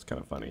 which I thought was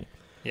kind of funny.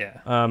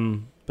 yeah.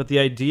 But the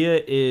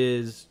idea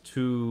is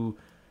to,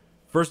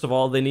 first of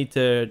all, they need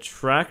to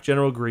track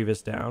General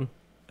Grievous down,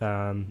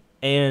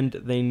 and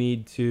they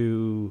need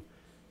to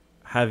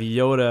have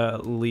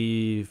Yoda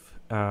leave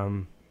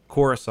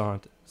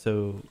Coruscant,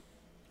 so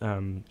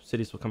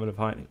Sidious will come out of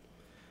hiding.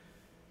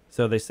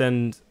 So they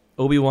send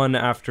Obi-Wan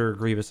after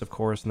Grievous, of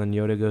course, and then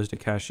Yoda goes to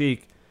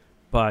Kashyyyk,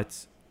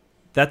 but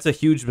that's a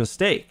huge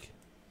mistake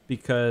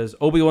because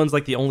Obi-Wan's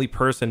like the only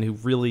person who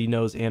really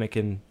knows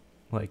Anakin,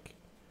 like,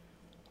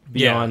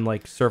 beyond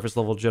like surface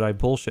level Jedi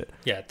bullshit.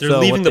 Yeah, they're So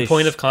leaving what the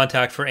point of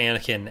contact for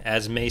Anakin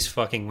as Mace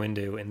fucking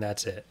Windu, and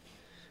that's it.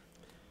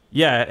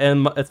 Yeah,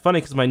 and it's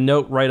funny because my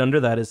note right under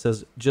that, it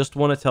says, just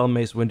want to tell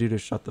Mace Windu to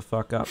shut the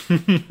fuck up.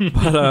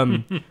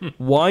 But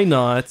why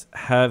not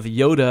have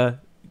Yoda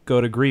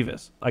go to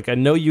Grievous? Like, I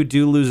know you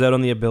do lose out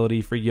on the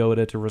ability for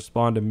Yoda to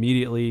respond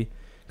immediately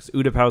because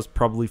Utapau's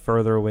probably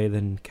further away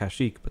than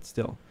Kashyyyk, but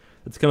still.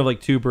 It's kind of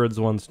like 2 birds,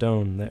 1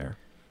 stone there.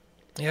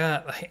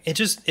 Yeah,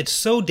 it's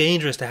so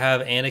dangerous to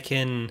have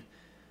Anakin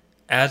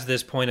as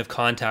this point of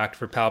contact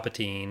for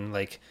Palpatine.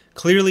 Like,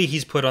 clearly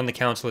he's put on the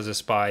council as a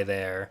spy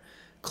there.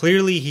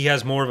 Clearly he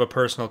has more of a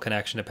personal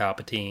connection to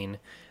Palpatine.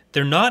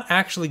 They're not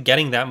actually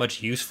getting that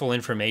much useful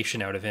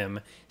information out of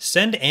him.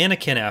 Send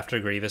Anakin after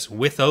Grievous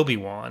with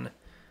Obi-Wan.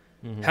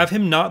 Have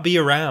him not be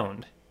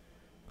around.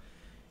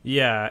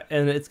 Yeah,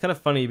 and it's kind of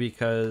funny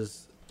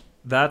because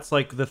that's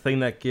like the thing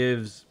that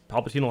gives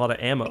Palpatine a lot of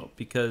ammo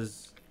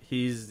because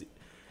he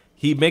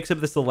makes up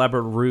this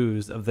elaborate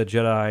ruse of the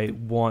Jedi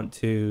want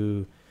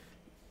to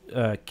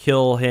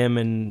kill him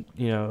and,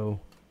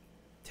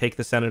 take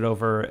the Senate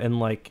over, and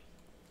like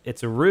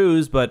it's a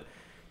ruse, but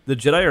the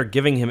Jedi are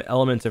giving him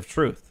elements of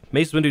truth.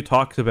 Mace Windu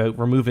talks about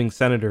removing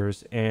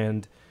senators,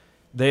 and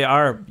they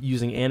are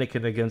using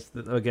Anakin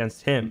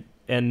against him,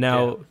 and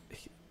now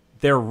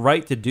they're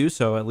right to do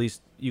so. At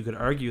least you could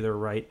argue they're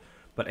right,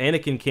 but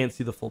Anakin can't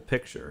see the full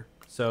picture.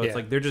 So it's Yeah.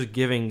 like they're just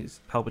giving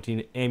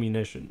Palpatine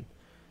ammunition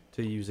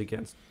to use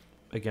against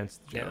the Jedi.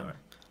 Yeah.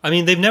 I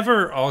mean, they've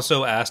never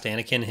also asked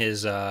Anakin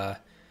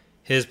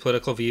his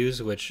political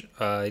views, which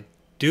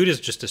dude is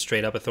just a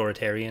straight up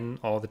authoritarian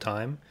all the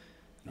time.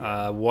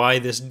 Why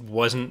this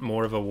wasn't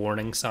more of a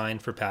warning sign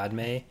for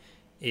Padme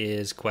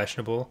is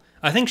questionable.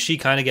 I think she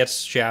kind of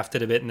gets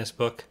shafted a bit in this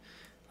book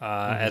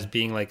as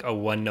being like a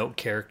one note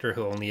character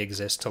who only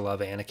exists to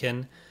love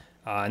Anakin.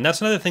 And that's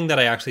another thing that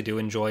I actually do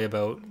enjoy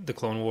about the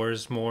Clone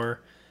Wars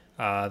more.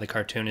 The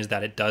cartoon is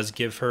that it does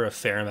give her a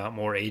fair amount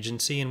more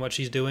agency in what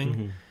she's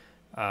doing.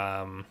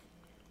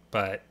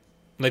 But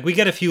like we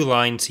get a few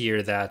lines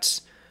here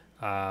that's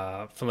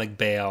from like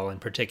Bale in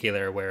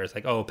particular, where it's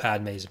like, oh,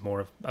 Padme's more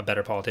of a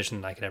better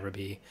politician than I could ever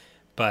be.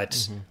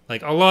 But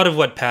like a lot of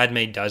what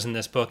Padme does in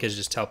this book is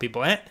just tell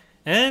people,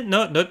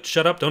 no,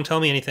 shut up, don't tell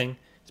me anything.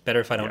 It's better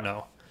if I don't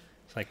know.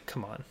 It's like,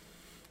 come on.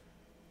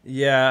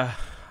 Yeah.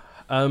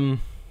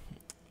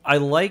 I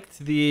liked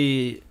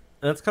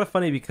that's kind of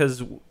funny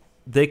because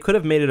they could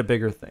have made it a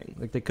bigger thing.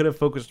 Like they could have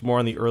focused more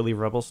on the early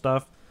Rebel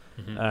stuff.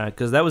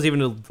 Because that was even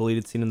a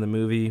deleted scene in the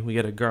movie. We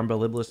get a Garmba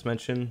Liblis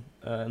mention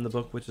in the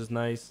book, which is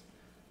nice.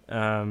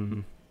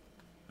 But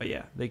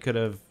yeah, they could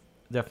have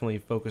definitely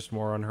focused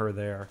more on her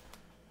there.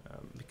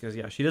 Because,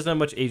 yeah, she doesn't have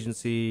much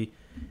agency.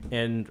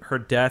 And her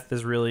death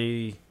is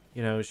really,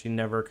 she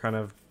never kind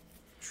of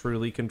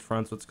truly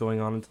confronts what's going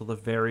on until the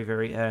very,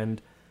 very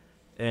end.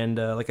 And,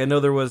 I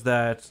know there was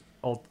that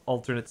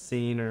alternate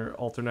scene or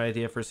alternate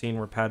idea for a scene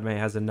where Padme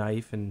has a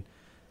knife and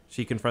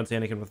she confronts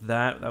Anakin with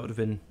that. That would have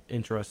been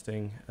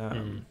interesting.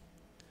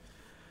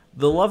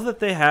 The love that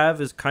they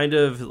have is kind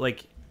of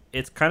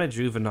it's kind of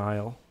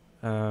juvenile.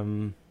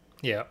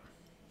 Yeah.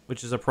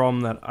 Which is a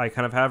problem that I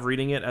kind of have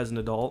reading it as an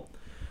adult.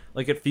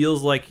 Like it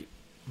feels like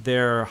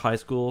they're high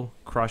school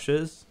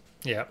crushes.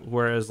 Yeah.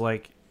 Whereas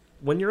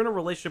when you're in a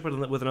relationship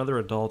with another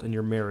adult and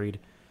you're married,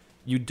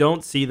 you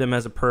don't see them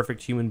as a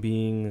perfect human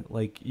being.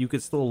 Like you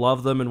could still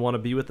love them and want to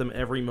be with them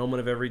every moment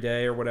of every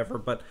day or whatever,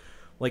 but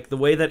the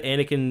way that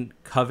Anakin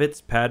covets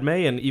Padme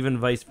and even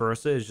vice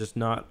versa is just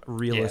not a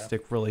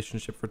realistic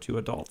relationship for two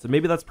adults. And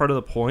maybe that's part of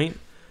the point,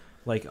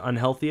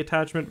 unhealthy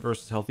attachment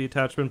versus healthy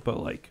attachment,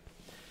 but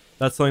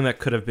that's something that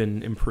could have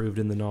been improved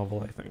in the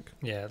novel, I think.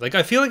 Yeah,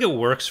 I feel like it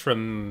works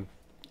from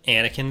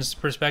Anakin's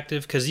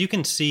perspective because you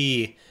can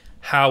see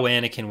how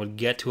Anakin would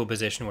get to a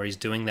position where he's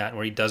doing that and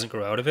where he doesn't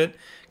grow out of it,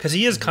 because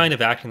he is kind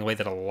of acting the way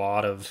that a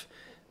lot of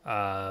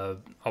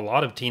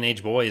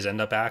teenage boys end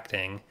up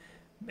acting.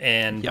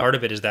 And part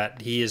of it is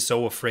that he is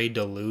so afraid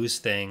to lose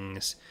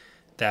things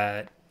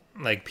that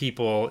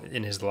people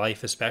in his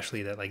life,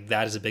 especially,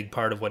 that is a big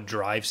part of what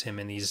drives him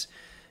in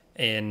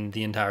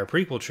the entire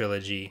prequel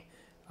trilogy.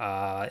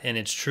 And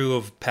it's true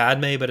of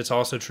Padme, but it's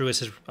also true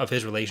of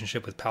his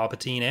relationship with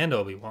Palpatine and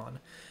Obi-Wan.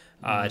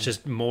 It's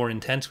just more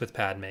intense with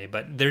Padme,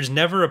 but there's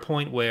never a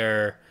point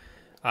where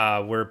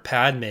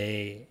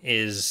Padme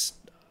is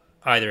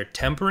either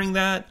tempering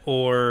that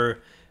or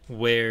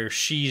where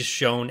she's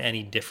shown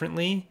any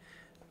differently.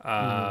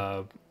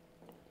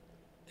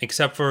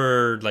 Except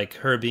for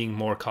her being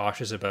more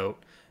cautious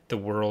about the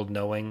world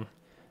knowing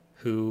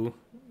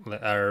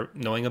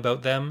knowing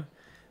about them,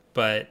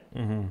 but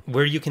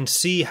where you can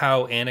see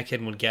how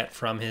Anakin would get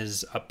from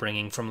his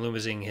upbringing, from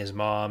losing his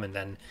mom and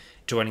then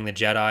joining the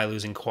Jedi,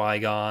 losing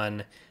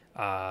Qui-Gon,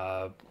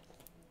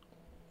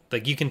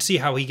 you can see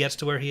how he gets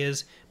to where he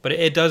is, but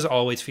it does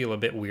always feel a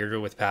bit weirder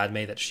with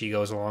Padme that she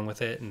goes along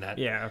with it and that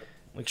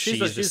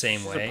she's the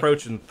same way. She's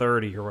approaching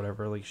 30 or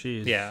whatever.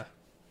 She's yeah.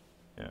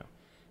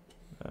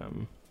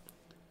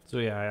 So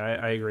yeah,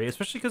 I agree.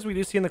 Especially because we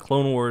do see in the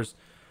Clone Wars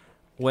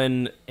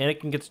when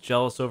Anakin gets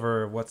jealous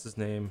over what's his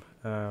name,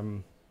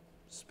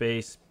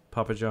 Space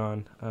Papa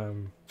John.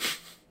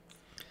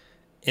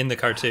 In the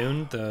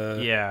cartoon,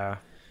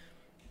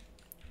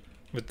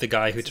 with the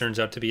guy who turns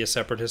out to be a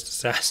separatist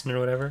assassin or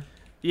whatever.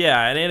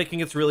 Yeah, and Anakin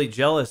gets really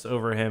jealous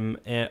over him,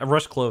 and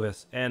Rush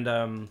Clovis,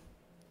 and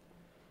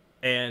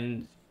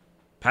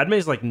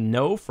Padme's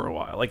no for a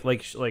while,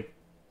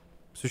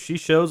 so she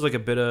shows a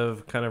bit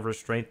of kind of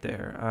restraint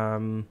there.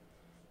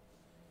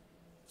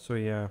 So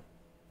yeah.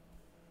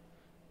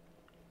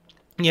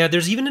 Yeah,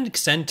 there's even an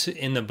extent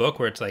in the book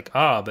where it's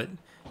but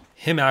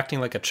him acting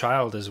like a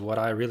child is what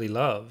I really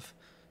love.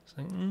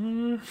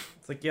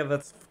 It's yeah,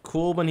 that's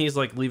cool when he's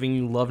leaving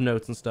you love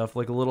notes and stuff. A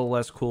little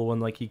less cool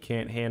when he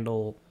can't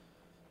handle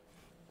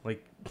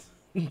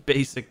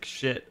basic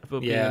shit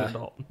about being an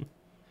adult.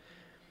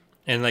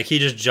 And he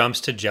just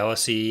jumps to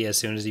jealousy as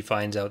soon as he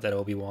finds out that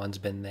Obi-Wan's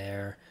been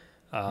there.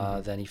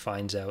 Then he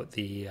finds out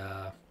the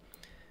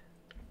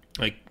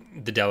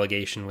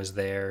delegation was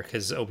there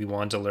because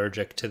Obi-Wan's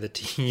allergic to the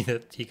tea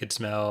that he could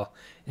smell,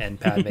 and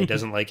Padme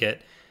doesn't like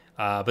it.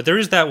 But there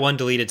is that one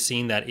deleted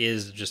scene that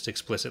is just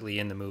explicitly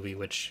in the movie,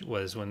 which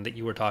was one that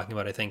you were talking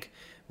about, I think,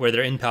 where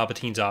they're in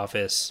Palpatine's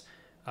office.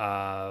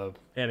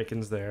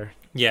 Anakin's there.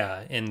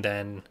 Yeah, and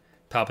then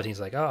Palpatine's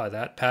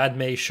that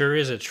Padme sure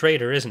is a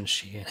traitor, isn't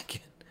she, Anakin?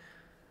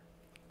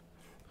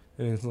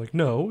 And he's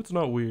no, it's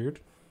not weird.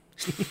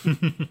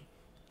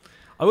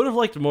 I would have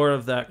liked more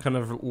of that kind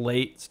of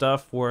late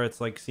stuff where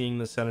it's like seeing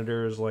the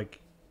senators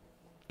like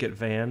get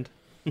vanned,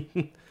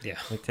 Yeah.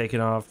 like taken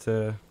off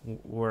to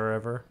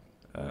wherever.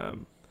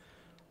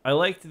 I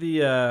liked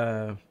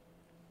the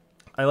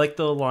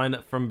line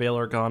from Bail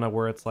Organa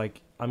where it's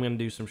like, I'm gonna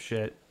do some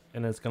shit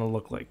and it's gonna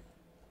look like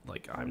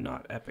I'm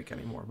not epic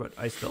anymore, but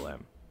I still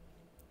am.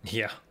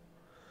 Yeah.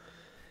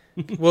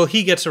 Well,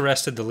 he gets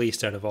arrested the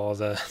least out of all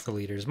the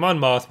leaders. Mon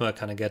Mothma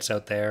kind of gets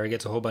out there. He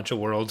gets a whole bunch of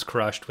worlds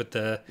crushed with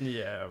the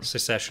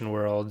secession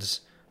worlds.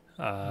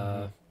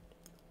 Garn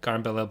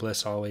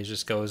Beliblis always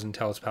just goes and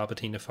tells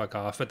Palpatine to fuck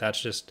off, but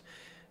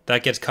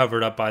that gets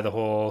covered up by the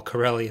whole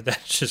Corellian.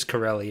 That's just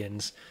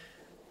Corellians.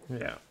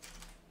 Yeah.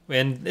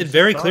 And it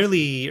very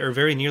clearly, or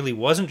very nearly,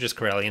 wasn't just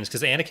Corellians,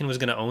 because Anakin was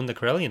going to own the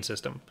Corellian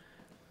system.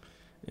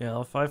 Yeah,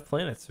 all 5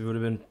 planets. It would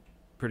have been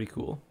pretty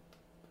cool.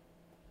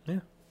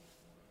 Yeah.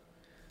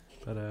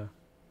 But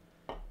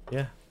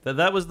yeah,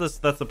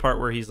 that's the part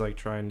where he's like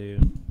trying to.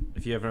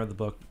 If you haven't read the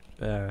book,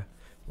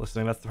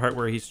 listening, that's the part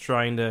where he's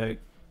trying to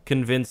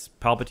convince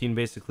Palpatine,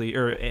 basically,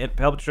 or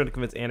Palpatine's trying to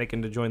convince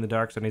Anakin to join the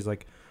dark side. And he's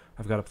like,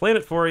 "I've got a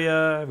planet for you.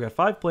 I've got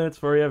 5 planets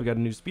for you. I've got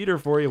a new speeder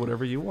for you.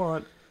 Whatever you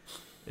want."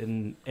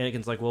 And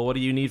Anakin's like, "Well, what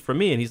do you need from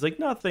me?" And he's like,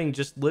 "Nothing.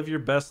 Just live your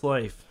best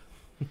life."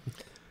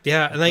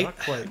 Yeah, like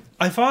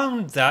I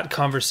found that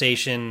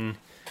conversation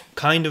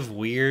kind of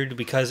weird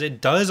because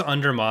it does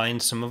undermine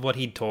some of what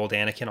he'd told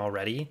Anakin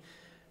already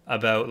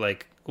about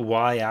like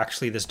why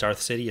actually this Darth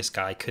Sidious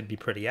guy could be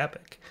pretty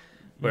epic.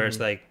 Where it's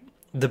like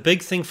the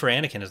big thing for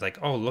Anakin is like,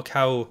 oh, look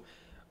how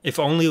if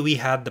only we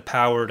had the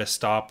power to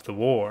stop the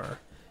war.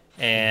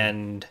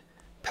 And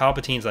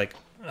Palpatine's like,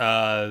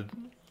 I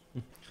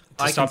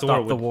can stop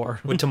the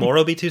war. Would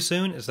tomorrow be too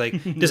soon? It's like,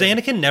 does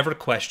Anakin never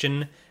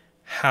question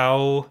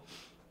how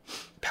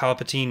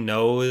Palpatine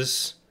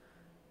knows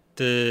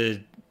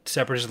the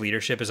Separatist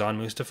leadership is on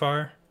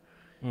Mustafar?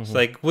 It's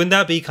like, wouldn't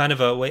that be kind of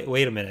a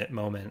wait a minute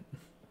moment?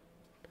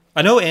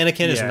 I know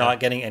Anakin is not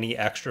getting any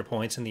extra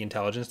points in the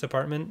intelligence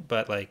department,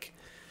 but like,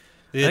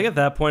 I think at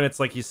that point it's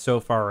like he's so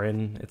far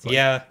in. It's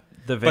like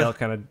the veil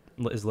kind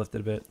of is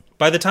lifted a bit.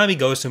 By the time he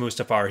goes to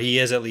Mustafar, he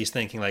is at least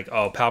thinking like,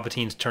 oh,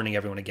 Palpatine's turning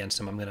everyone against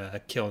him. I'm gonna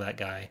kill that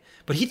guy.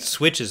 But he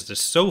switches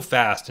just so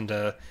fast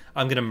into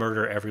I'm gonna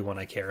murder everyone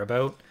I care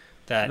about.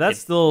 That's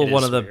still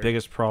one of the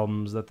biggest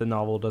problems that the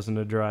novel doesn't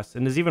address,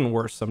 and is even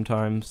worse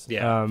sometimes.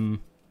 Yeah.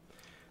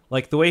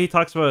 Like the way he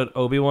talks about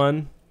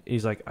Obi-Wan,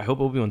 he's like, I hope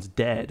Obi-Wan's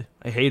dead.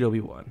 I hate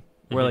Obi-Wan.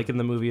 Where like in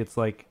the movie, it's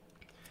like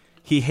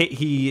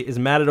he is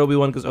mad at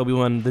Obi-Wan because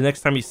Obi-Wan, the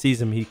next time he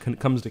sees him, he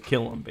comes to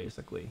kill him,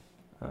 basically.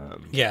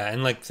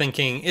 And like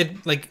thinking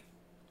it, like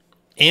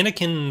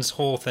Anakin's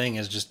whole thing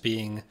is just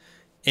being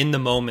in the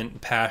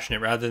moment, passionate,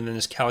 rather than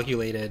this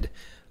calculated.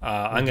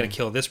 I'm going to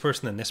kill this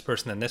person, then this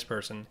person, then this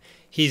person.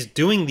 He's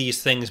doing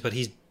these things, but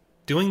he's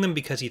doing them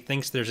because he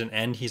thinks there's an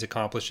end he's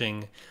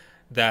accomplishing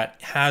that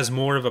has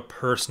more of a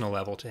personal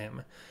level to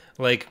him.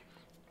 Like,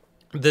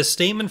 the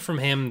statement from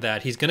him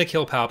that he's going to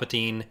kill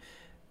Palpatine,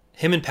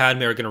 him and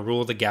Padme are going to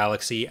rule the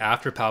galaxy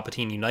after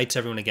Palpatine unites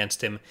everyone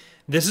against him.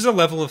 This is a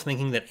level of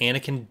thinking that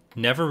Anakin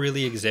never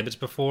really exhibits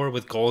before,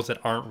 with goals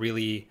that aren't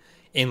really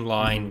in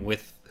line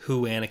with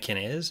who Anakin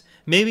is.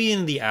 Maybe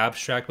in the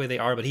abstract way they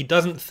are, but he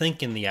doesn't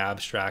think in the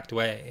abstract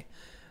way.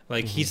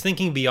 Like, he's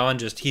thinking beyond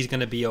just he's going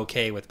to be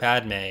okay with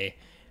Padme,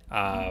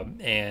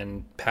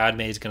 and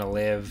Padme's going to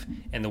live,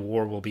 and the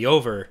war will be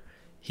over.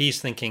 He's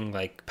thinking,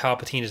 like,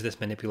 Palpatine is this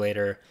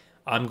manipulator.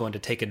 I'm going to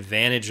take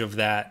advantage of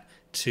that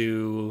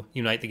to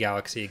unite the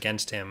galaxy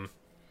against him.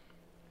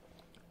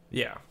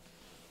 Yeah.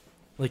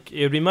 Like,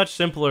 it would be much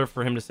simpler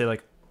for him to say,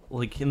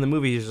 like in the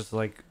movie, he's just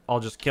like, I'll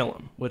just kill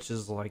him, which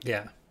is like...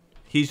 Yeah.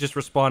 He's just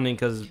responding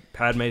because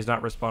Padme's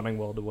not responding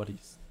well to what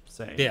he's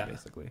saying,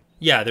 basically.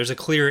 Yeah, there's a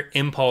clear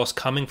impulse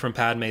coming from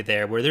Padme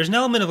there, where there's an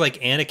element of, like,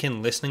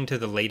 Anakin listening to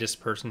the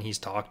latest person he's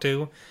talked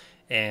to,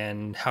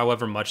 and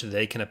however much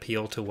they can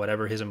appeal to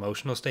whatever his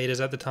emotional state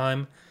is at the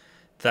time,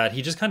 that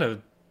he just kind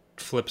of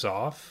flips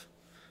off.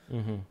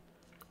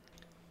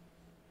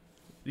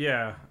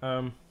 Yeah.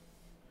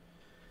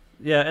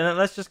 Yeah, and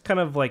that's just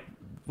kind of, like,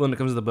 when it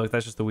comes to the book,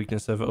 that's just the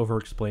weakness of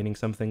over-explaining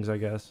some things, I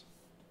guess.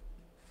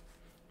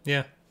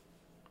 Yeah.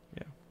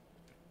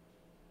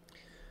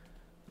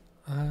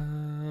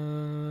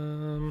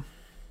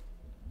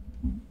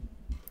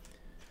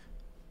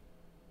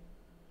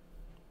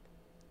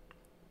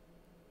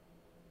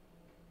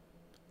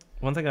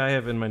 One thing I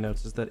have in my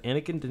notes is that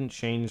Anakin didn't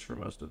change for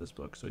most of this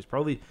book, so he's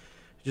probably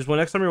just when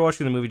next time you're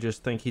watching the movie,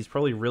 just think he's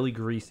probably really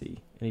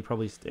greasy and he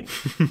probably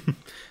stinks.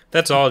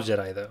 That's all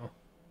Jedi, though.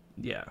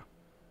 Yeah.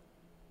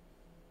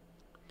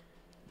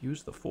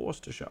 Use the Force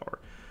to shower.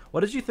 What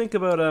did you think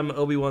about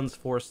Obi-Wan's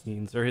Force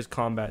scenes or his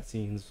combat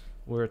scenes,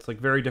 where it's like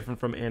very different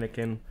from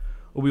Anakin?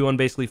 Obi-Wan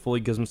basically fully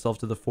gives himself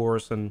to the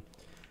Force, and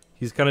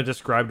he's kind of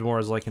described more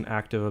as like an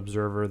active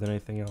observer than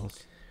anything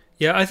else.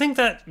 Yeah, I think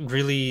that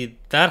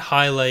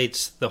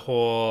highlights the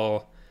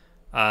whole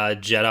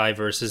Jedi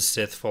versus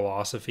Sith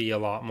philosophy a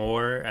lot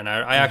more, and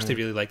I actually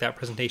really like that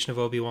presentation of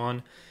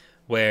Obi-Wan,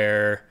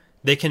 where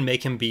they can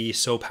make him be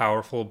so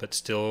powerful but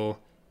still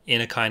in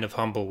a kind of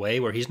humble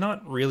way, where he's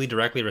not really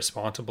directly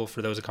responsible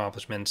for those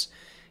accomplishments.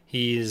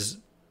 He's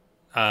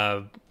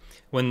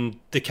when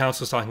the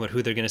council's talking about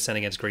who they're going to send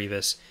against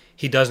Grievous,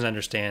 he doesn't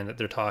understand that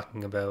they're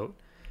talking about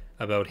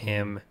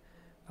him.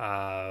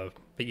 But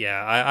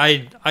yeah,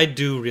 I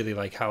do really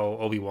like how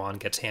Obi-Wan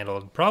gets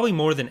handled, probably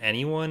more than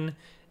anyone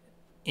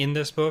in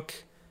this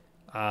book.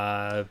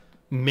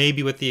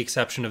 Maybe with the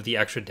exception of the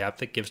extra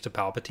depth it gives to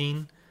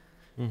Palpatine.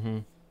 Mm-hmm.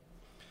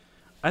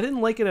 I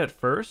didn't like it at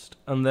first,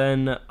 and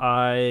then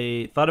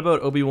I thought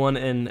about Obi-Wan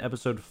in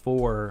episode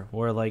 4,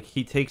 where like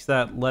he takes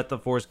that let the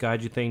Force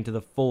guide you thing to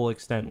the full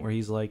extent, where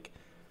he's like,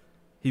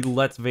 he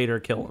lets Vader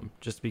kill him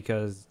just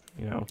because,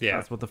 you know,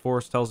 that's what the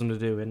Force tells him to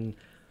do. And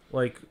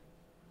like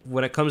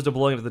when it comes to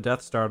blowing up the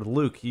Death Star to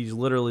Luke, he's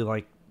literally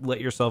like,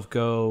 let yourself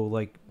go,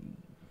 like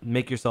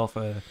make yourself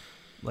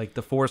like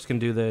the Force can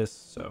do this.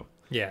 So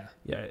yeah,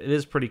 it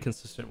is pretty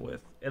consistent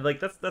with, and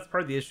like that's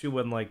part of the issue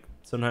when like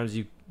sometimes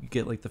you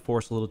get like the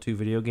Force a little too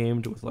video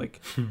gamed with like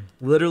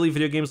literally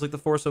video games like the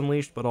Force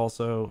Unleashed, but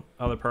also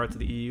other parts of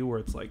the EU where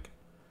it's like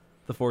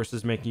the Force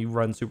is making you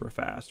run super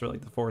fast, or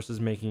like the Force is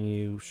making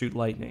you shoot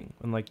lightning,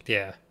 and like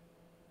it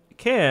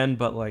can,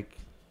 but like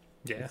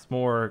it's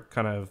more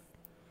kind of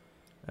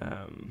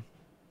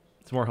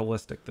it's more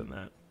holistic than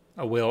that.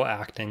 A will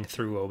acting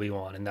through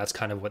Obi-Wan, and that's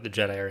kind of what the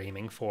Jedi are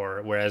aiming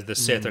for, whereas the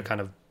Sith are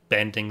kind of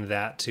bending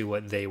that to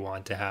what they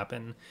want to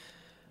happen.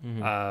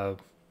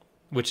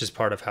 Which is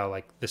part of how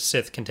like the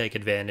Sith can take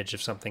advantage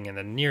of something in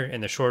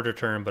the shorter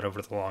term, but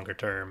over the longer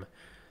term,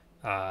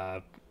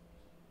 as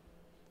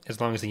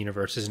long as the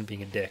universe isn't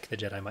being a dick, the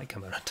Jedi might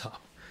come out on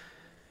top.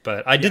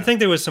 But I did think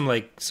there was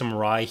some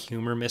wry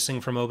humor missing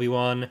from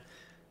Obi-Wan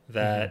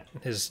that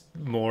is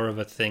more of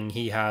a thing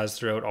he has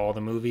throughout all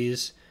the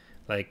movies.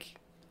 Like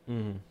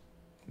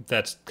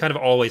that's kind of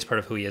always part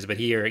of who he is, but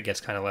here it gets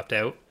kind of left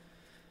out.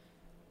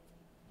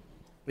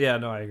 Yeah,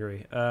 no, I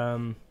agree.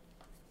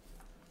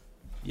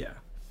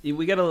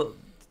 We get a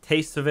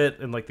taste of it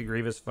in like the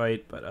Grievous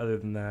fight, but other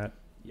than that,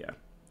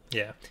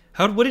 yeah.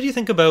 What did you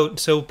think about?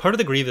 So part of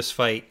the Grievous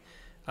fight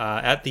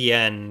at the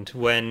end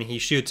when he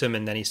shoots him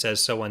and then he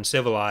says "so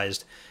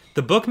uncivilized."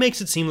 The book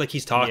makes it seem like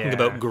he's talking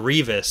about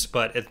Grievous,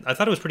 but I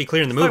thought it was pretty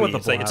clear in the movie.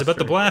 It's about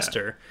the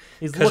blaster. Yeah.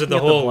 He's looking at the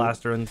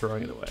blaster and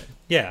throwing it away.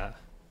 Yeah.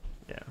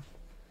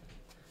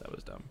 That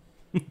was dumb.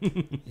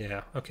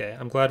 Yeah. Okay.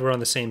 I'm glad we're on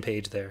the same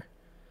page there.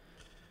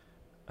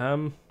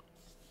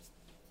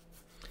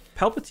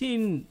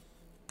 Palpatine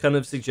kind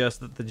of suggests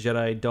that the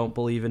Jedi don't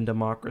believe in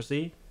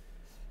democracy.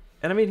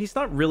 And I mean, he's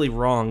not really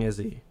wrong, is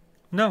he?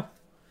 No.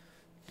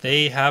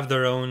 They have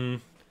their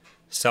own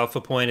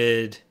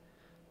self-appointed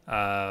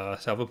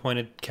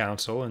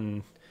council,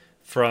 and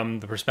from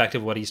the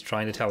perspective of what he's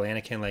trying to tell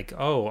Anakin, like,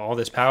 oh, all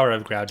this power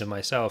I've grabbed to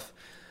myself,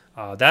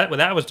 that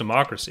was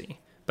democracy.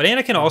 But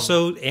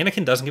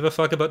Anakin doesn't give a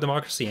fuck about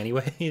democracy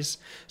anyways.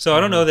 So I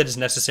don't know that it's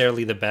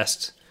necessarily the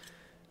best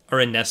or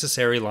a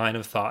necessary line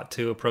of thought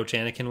to approach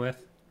Anakin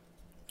with.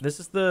 This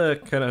is the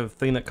kind of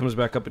thing that comes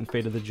back up in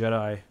Fate of the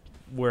Jedi,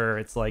 where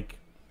it's like,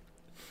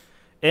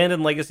 and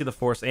in Legacy of the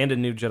Force and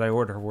in New Jedi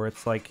Order, where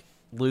it's like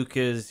Luke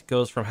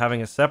goes from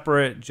having a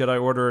separate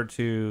Jedi Order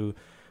to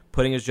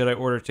putting his Jedi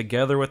Order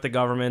together with the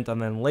government,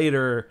 and then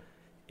later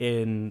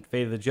in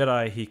Fate of the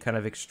Jedi, he kind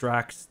of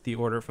extracts the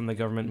Order from the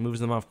government, moves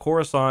them off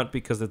Coruscant,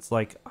 because it's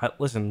like,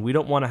 listen, we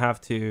don't want to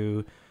have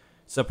to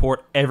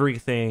support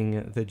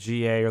everything the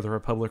GA or the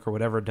Republic or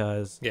whatever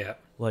does. Yeah.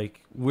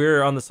 Like,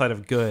 we're on the side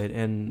of good,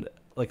 and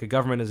like a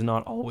government is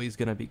not always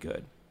going to be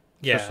good.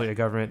 Yeah. Especially a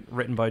government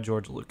written by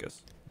George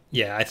Lucas.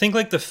 Yeah, I think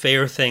like the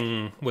fair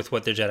thing with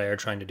what the Jedi are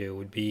trying to do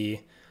would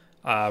be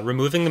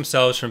removing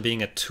themselves from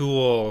being a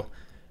tool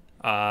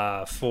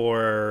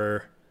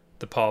for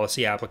the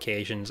policy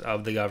applications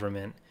of the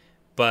government,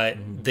 but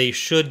they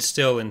should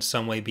still in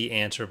some way be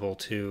answerable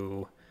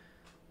to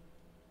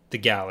the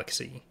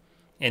galaxy.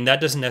 And that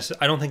doesn't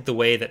necessarily, I don't think the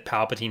way that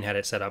Palpatine had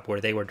it set up,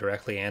 where they were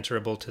directly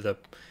answerable to the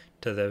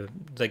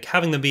like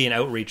having them be an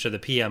outreach of the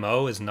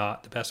PMO is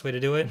not the best way to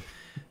do it.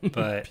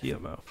 But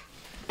PMO.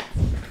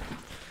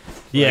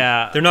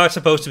 Yeah. They're not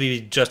supposed to be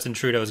Justin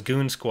Trudeau's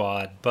goon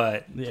squad,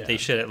 but they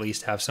should at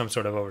least have some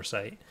sort of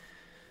oversight.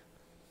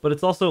 But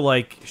it's also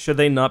like, should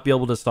they not be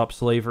able to stop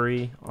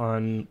slavery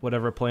on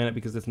whatever planet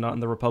because it's not in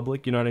the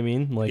Republic? You know what I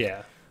mean?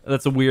 Like,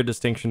 that's a weird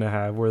distinction to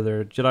have, where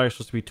they're Jedi are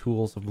supposed to be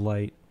tools of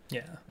light.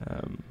 Yeah.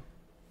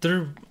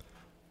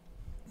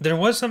 There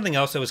was something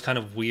else that was kind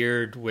of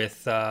weird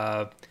with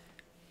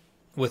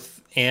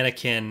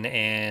Anakin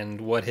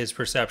and what his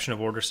perception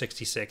of Order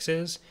 66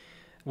 is,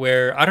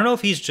 where I don't know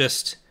if he's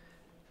just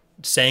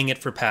saying it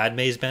for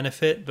Padme's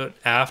benefit, but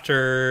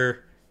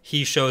after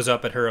he shows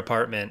up at her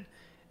apartment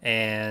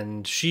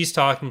and she's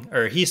talking,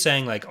 or he's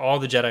saying like all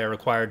the Jedi are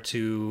required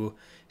to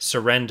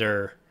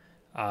surrender,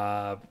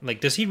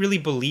 like does he really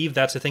believe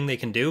that's a thing they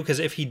can do? Because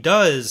if he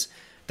does,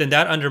 then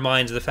that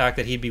undermines the fact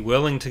that he'd be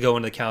willing to go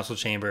into the council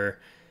chamber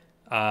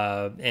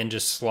and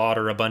just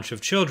slaughter a bunch of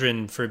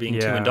children for being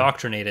too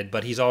indoctrinated.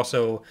 But he's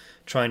also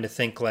trying to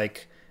think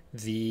like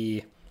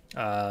the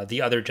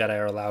other Jedi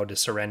are allowed to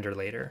surrender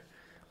later.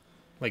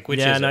 Like, which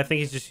yeah, is and I think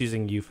he's just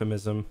using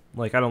euphemism.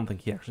 Like, I don't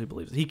think he actually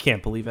believes it. He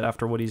can't believe it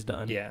after what he's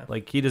done. Yeah.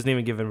 Like, he doesn't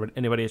even give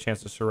anybody a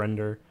chance to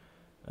surrender.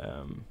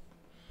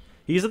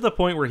 He's at the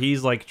point where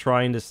he's, like,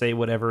 trying to say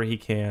whatever he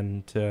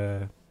can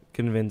to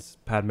convince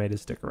Padme to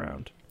stick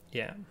around.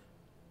 Yeah.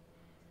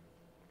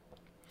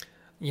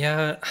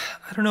 Yeah,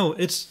 I don't know.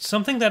 It's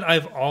something that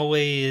I've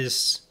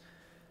always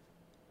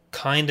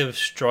kind of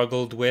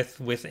struggled with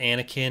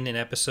Anakin in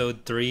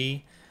Episode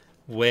 3,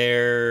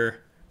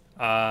 where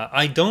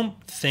I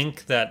don't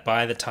think that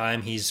by the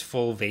time he's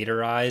full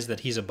Vaderized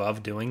that he's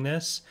above doing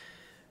this,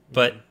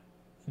 but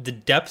the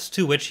depths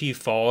to which he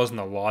falls and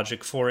the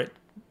logic for it,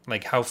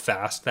 like how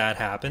fast that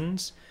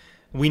happens,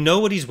 we know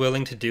what he's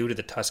willing to do to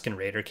the Tusken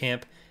Raider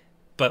camp,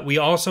 but we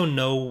also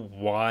know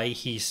why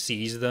he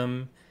sees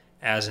them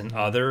as an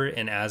other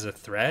and as a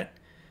threat.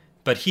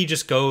 But he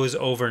just goes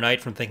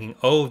overnight from thinking,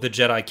 oh, the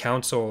Jedi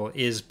Council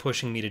is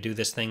pushing me to do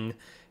this thing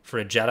for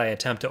a Jedi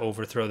attempt to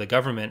overthrow the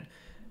government,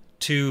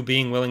 to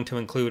being willing to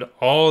include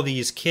all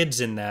these kids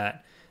in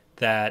that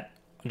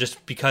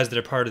just because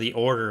they're part of the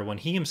Order, when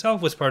he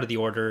himself was part of the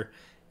Order,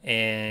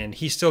 and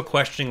he's still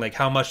questioning, like,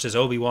 how much does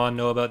Obi-Wan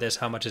know about this?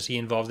 How much is he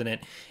involved in it?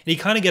 And he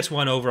kind of gets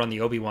one over on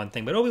the Obi-Wan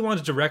thing, but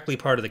Obi-Wan's directly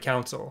part of the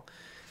Council.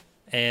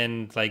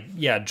 And, like,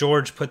 yeah,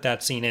 George put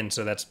that scene in,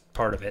 so that's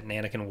part of it, and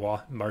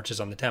Anakin marches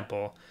on the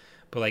temple.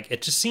 But, like,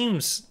 it just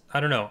seems, I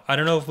don't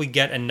know if we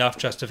get enough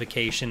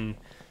justification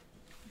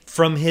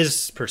from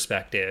his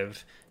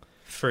perspective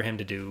for him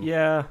to do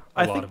a lot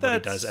of what he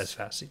does as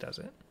fast as he does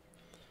it.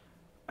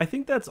 I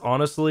think that's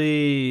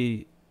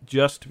honestly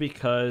just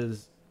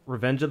because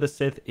Revenge of the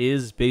Sith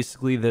is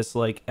basically this,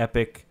 like,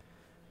 epic,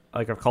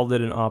 like, I've called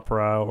it an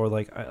opera, or,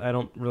 like, I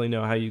don't really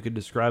know how you could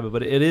describe it,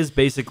 but it is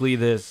basically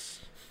this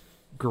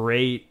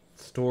great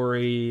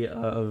story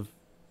of,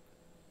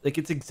 like,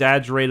 it's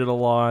exaggerated a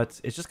lot.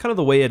 It's just kind of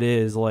the way it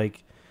is.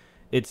 Like,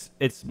 it's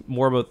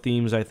more about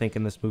themes, I think,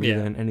 in this movie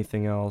than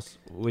anything else,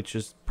 which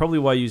is probably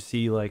why you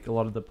see, like, a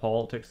lot of the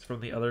politics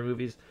from the other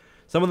movies.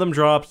 Some of them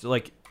dropped,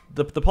 like,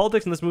 the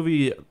politics in this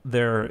movie,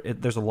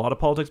 there's a lot of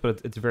politics,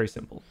 but it's very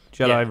simple.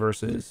 Jedi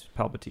versus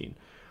Palpatine.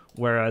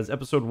 Whereas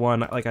Episode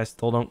 1, like, I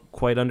still don't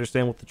quite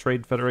understand what the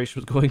Trade Federation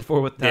was going for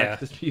with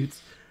tax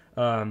disputes.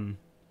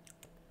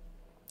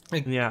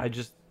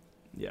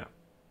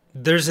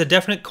 There's a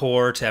definite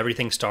core to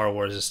everything Star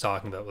Wars is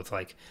talking about, with,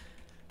 like,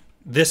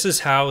 this is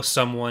how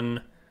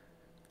someone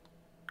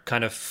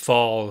kind of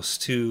falls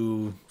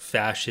to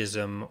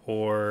fascism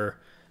or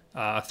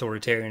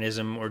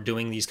authoritarianism or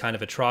doing these kind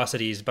of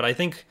atrocities. But I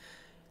think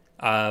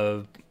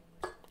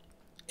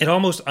it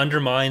almost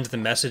undermines the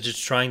message it's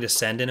trying to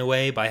send in a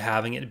way by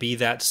having it be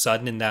that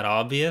sudden and that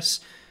obvious,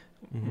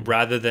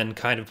 rather than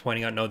kind of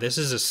pointing out, no, this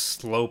is a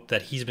slope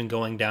that he's been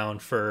going down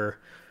for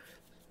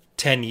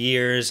 10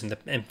 years, and the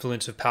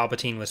influence of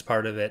Palpatine was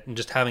part of it, and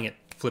just having it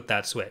flip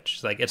that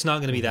switch. Like, it's not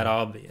going to be that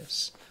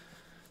obvious.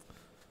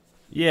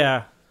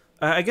 Yeah.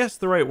 I guess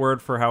the right word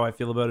for how I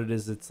feel about it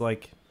is it's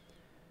like,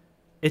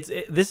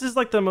 this is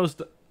like the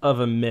most of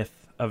a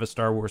myth of a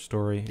Star Wars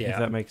story, if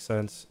that makes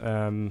sense.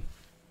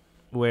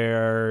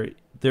 Where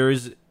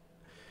there's,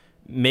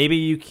 maybe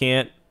you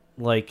can't,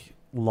 like,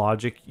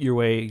 logic your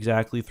way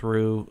exactly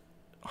through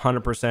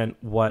 100%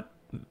 what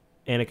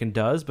Anakin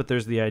does, but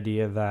there's the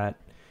idea that,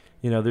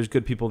 you know, there's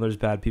good people, there's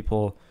bad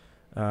people.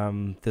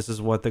 This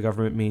is what the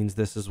government means.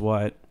 This is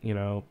what, you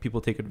know, people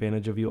take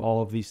advantage of you.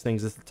 All of these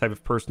things. This is the type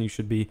of person you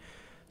should be.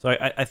 So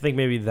I think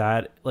maybe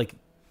that, like,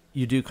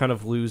 you do kind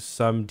of lose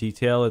some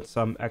detail and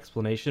some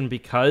explanation,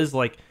 because,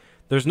 like,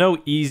 there's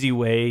no easy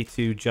way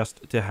to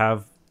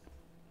have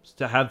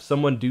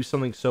someone do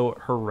something so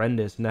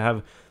horrendous and to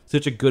have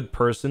such a good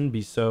person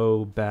be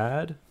so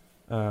bad.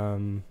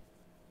 It's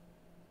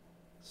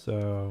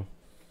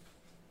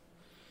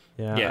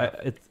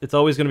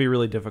always going to be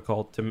really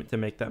difficult to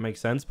make that make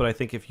sense. But I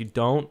think if you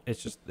don't,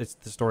 the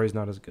story's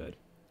not as good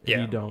if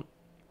you don't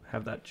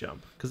have that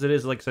jump, because it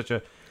is like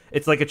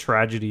it's like a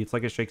tragedy. It's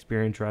like a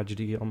Shakespearean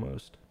tragedy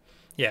almost.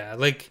 Yeah,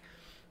 like,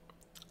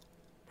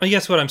 I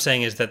guess what I'm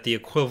saying is that the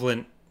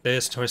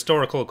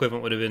historical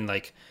equivalent would have been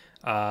like,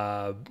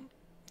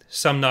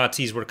 some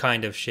Nazis were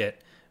kind of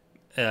shit,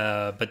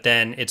 but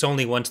then it's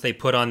only once they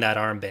put on that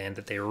armband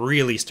that they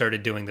really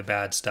started doing the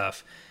bad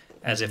stuff,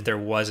 as if there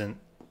wasn't.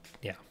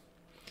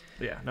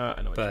 Yeah, no,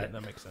 I know what you mean.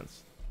 That makes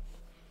sense.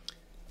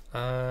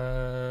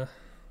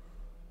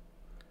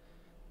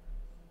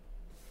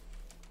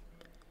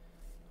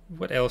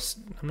 What else?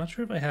 I'm not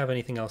sure if I have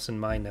anything else in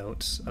my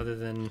notes other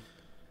than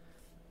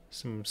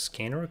some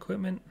scanner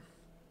equipment.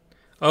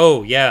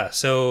 Oh, yeah.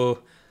 So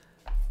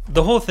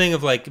the whole thing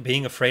of, like,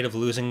 being afraid of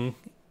losing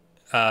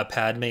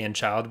Padme in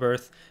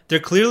childbirth, they're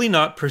clearly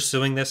not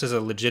pursuing this as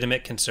a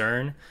legitimate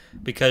concern,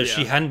 because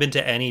she hadn't been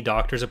to any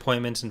doctor's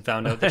appointments and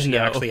found out that she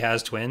actually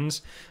has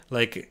twins.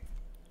 Like,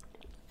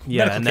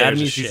 yeah,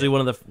 anatomy is usually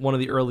one of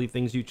the early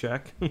things you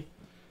check.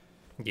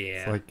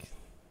 It's like,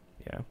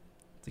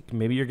 it's like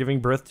maybe you're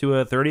giving birth to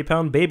a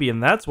 30-pound baby,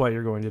 and that's why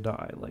you're going to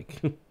die. Like,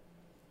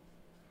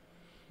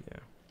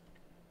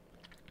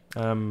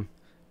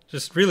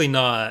 just really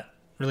not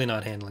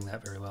handling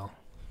that very well.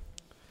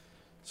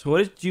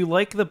 So, do you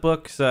like the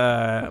book's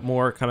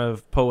more kind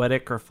of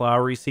poetic or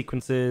flowery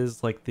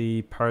sequences, like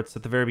the parts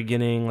at the very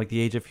beginning, like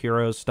the Age of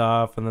Heroes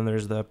stuff, and then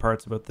there's the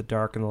parts about the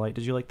dark and the light?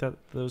 Did you like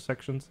those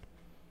sections?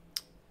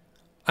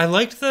 I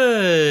liked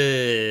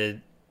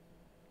the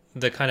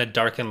kind of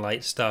dark and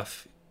light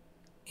stuff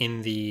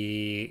in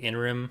the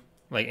interim,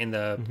 like in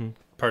the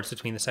parts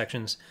between the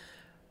sections.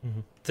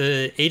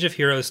 The Age of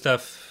Heroes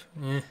stuff,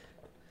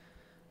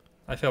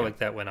 I felt like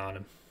that went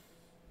on.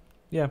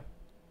 Yeah,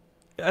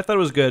 I thought it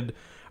was good.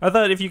 I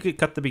thought if you could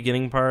cut the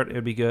beginning part, it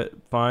would be good,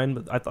 fine.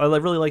 But I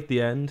really like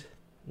the end,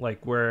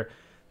 like where,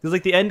 because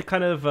like the end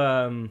kind of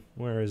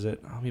where is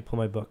it? Let me pull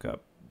my book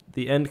up.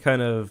 The end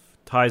kind of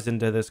ties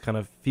into this kind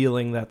of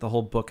feeling that the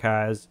whole book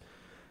has,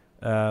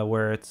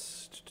 where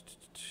it's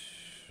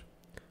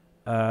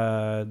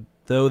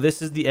though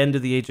this is the end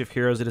of the Age of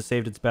Heroes, it has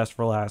saved its best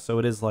for last. So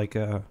it is like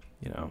a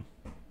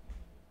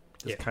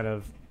this kind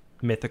of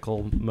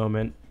mythical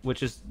moment,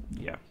 which is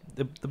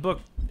the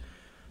book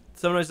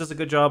sometimes does a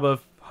good job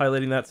of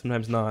highlighting that,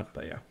 sometimes not,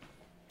 but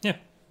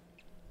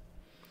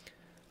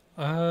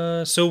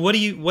so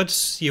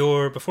what's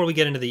your, before we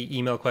get into the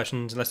email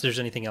questions, unless there's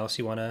anything else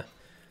you want to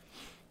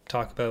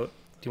talk about,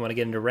 do you want to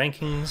get into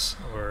rankings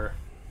or?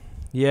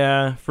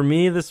 Yeah, for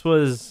me this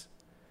was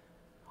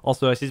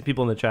also, I see some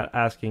people in the chat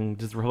asking,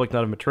 does the Republic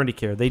not have maternity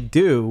care? They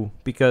do,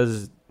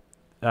 because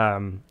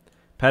Padme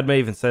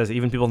even says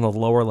even people in the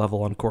lower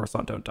level on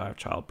Coruscant don't die of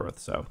childbirth,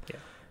 so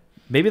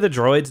maybe the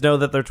droids know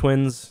that they're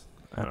twins.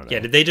 I don't know. Yeah,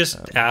 did they just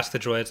ask the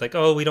droids, like,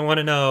 oh, we don't want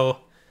to know?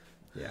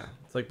 Yeah.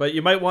 It's like, but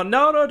you might want,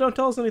 no, don't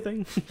tell us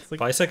anything. It's like,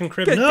 Bisecond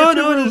crib,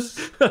 no.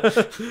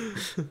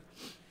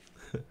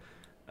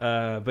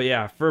 But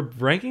yeah, for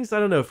rankings, I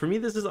don't know. For me,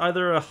 this is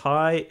either a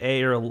high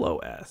A or a low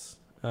S.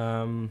 I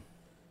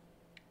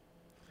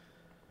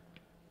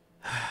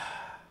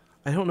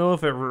don't know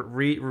if it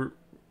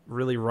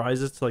really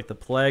rises to like the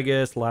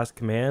Plagueis, Last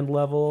Command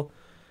level.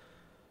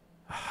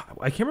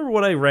 I can't remember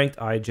what I ranked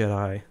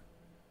iJedi.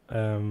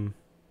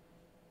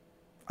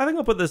 I think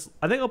I'll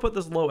put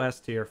this low S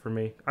tier for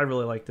me. I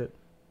really liked it.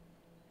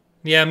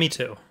 Yeah, me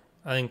too.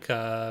 I think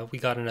we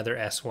got another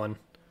S1.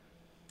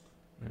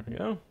 There we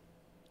go.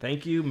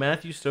 Thank you,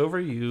 Matthew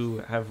Stover. You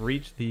have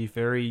reached the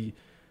very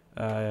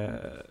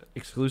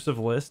exclusive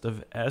list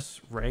of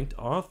S-ranked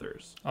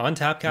authors on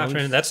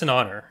TapCap. That's an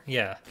honor.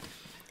 Yeah,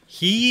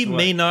 he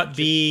may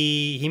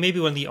be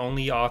one of the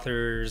only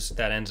authors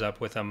that ends up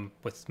with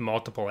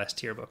multiple S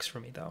tier books for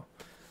me, though.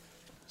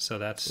 So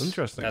that's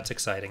interesting. That's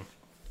exciting.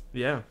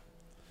 Yeah.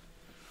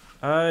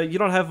 You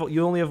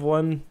only have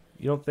one.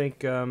 You don't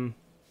think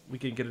we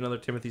could get another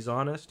Timothy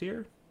Zahn S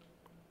tier?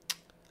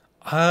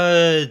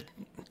 I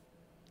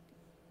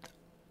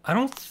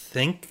don't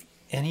think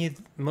any.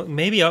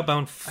 Maybe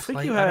Outbound Flight. I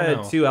think you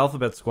had 2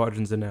 Alphabet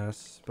Squadrons in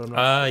S. But I'm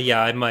not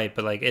yeah, I might,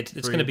 but like it's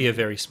going to be a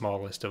very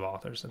small list of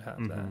authors that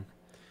have that.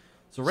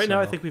 So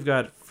now I think we've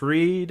got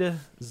Freed,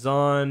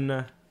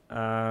 Zahn,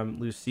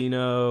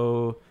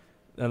 Lucino,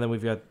 and then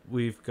we've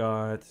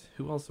got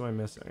who else am I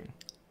missing?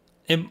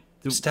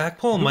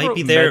 Stackpole might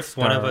be there if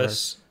one of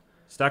us.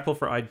 Stackpole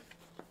for I.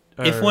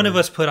 If one of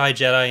us put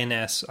iJedi in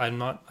S, I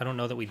don't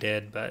know that we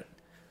did, but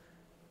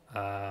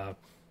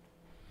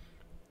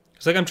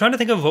it's like I'm trying to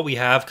think of what we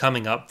have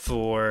coming up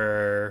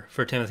for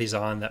Timothy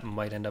Zahn that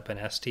might end up in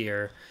S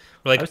tier.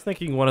 Like, I was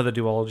thinking one of the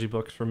duology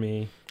books for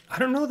me. I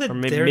don't know that or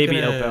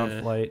maybe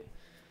Outbound Flight.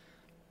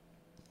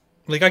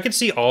 Like I could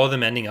see all of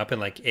them ending up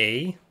in like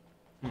A,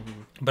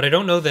 but I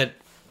don't know that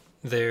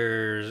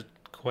they're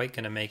quite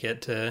going to make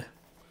it to.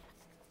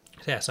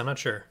 Yes, I'm not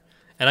sure.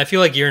 And I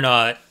feel like you're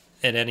not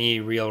at any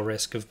real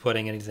risk of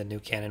putting any of the new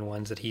canon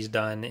ones that he's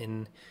done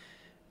in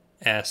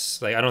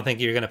S. Like, I don't think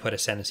you're going to put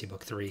Ascendancy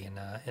Book 3 in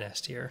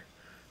S tier.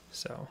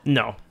 So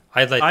no.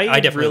 I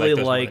definitely really like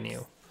those more than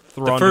you.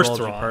 The first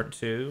Thrawn Part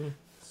 2.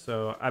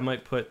 So I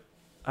might put...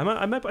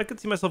 I could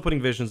see myself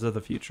putting Visions of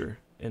the Future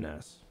in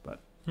S, but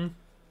don't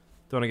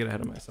want to get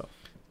ahead of myself.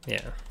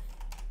 Yeah.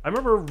 I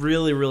remember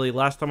really,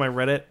 last time I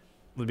read it,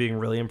 was being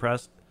really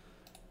impressed.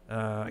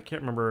 I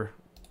can't remember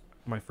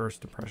my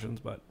first impressions,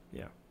 but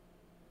yeah.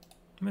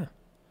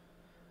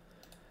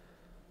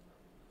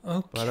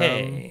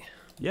 Okay.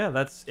 But,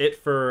 that's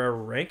it for our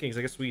rankings.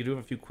 I guess we do have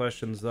a few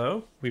questions,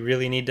 though. We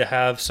really need to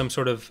have some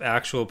sort of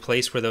actual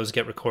place where those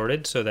get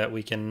recorded so that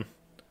we can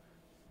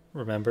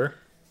remember.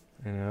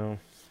 I know.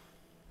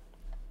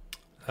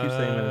 I keep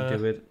saying I'm going to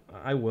do it.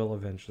 I will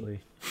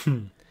eventually.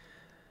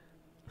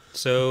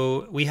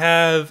 So we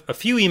have a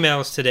few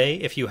emails today.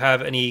 If you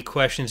have any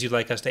questions you'd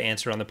like us to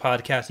answer on the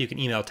podcast, you can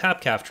email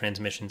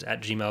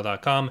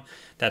tapcaftransmissions@gmail.com.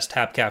 That's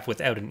tapcaf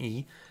without an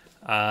E.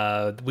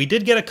 We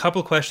did get a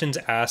couple questions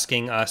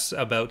asking us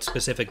about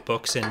specific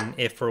books and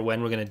if or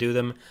when we're going to do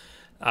them.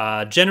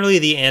 Generally,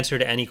 the answer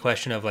to any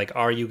question of like,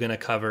 are you going to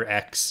cover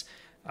X?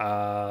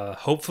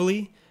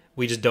 Hopefully.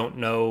 We just don't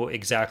know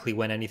exactly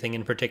when anything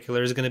in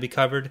particular is going to be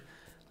covered.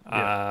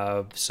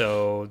 Yeah.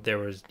 So there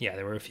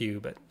were a few,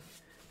 but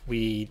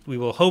we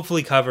will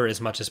hopefully cover as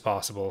much as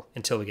possible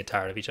until we get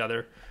tired of each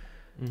other.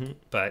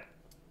 But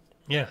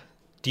yeah,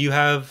 Do you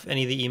have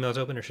any of the emails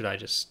open, or should I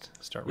just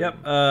start Yep.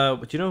 reading?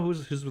 But you know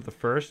who's with the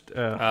first?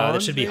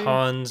 That should be maybe?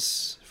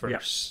 Hans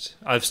first.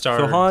 I've So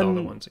started all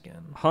the ones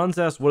again. Hans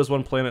asked, "What is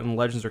one planet in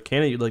Legends or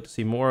canon you'd like to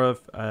see more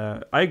of?"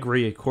 I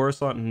agree,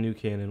 Coruscant and new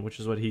canon, which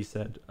is what he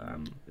said.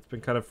 It's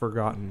been kind of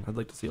forgotten. I'd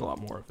like to see a lot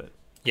more of it.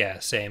 Yeah,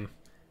 same.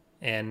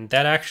 And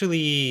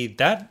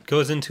that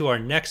goes into our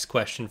next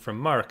question from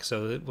Mark,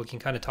 so we can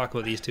kind of talk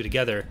about these two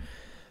together.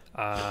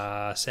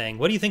 Saying,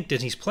 what do you think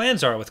Disney's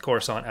plans are with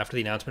Coruscant after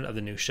the announcement of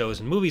the new shows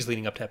and movies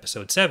leading up to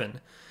Episode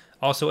 7?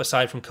 Also,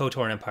 aside from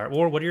KOTOR and Empire at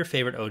War, what are your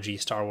favorite OG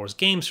Star Wars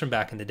games from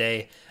back in the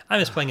day? I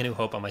miss playing A New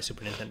Hope on my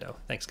Super Nintendo.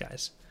 Thanks,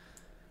 guys.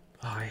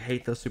 Oh, I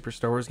hate those Super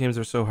Star Wars games.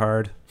 They're so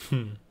hard.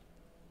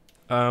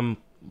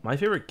 My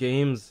favorite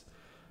games,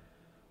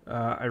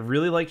 I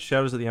really liked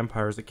Shadows of the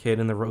Empire as a kid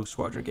and the Rogue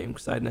Squadron game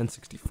because I had an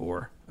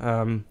N64.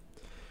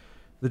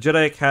 The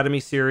Jedi Academy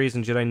series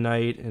and Jedi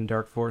Knight and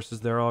Dark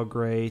Forces, they're all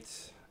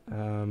great.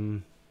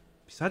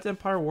 Besides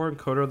Empire War and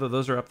KOTOR, though,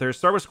 those are up there.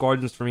 Star Wars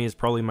Squadrons for me is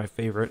probably my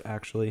favorite,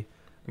 actually.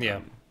 Yeah,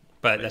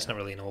 but that's not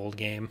really an old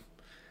game.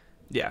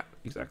 Yeah,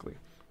 exactly.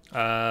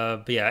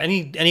 But yeah,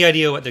 any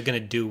idea what they're gonna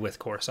do with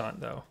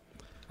Coruscant though?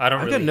 I don't.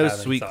 I've really got no have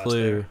any sweet thoughts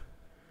clue. there.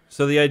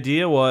 So the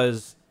idea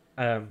was,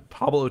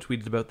 Pablo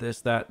tweeted about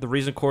this, that the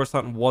reason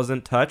Coruscant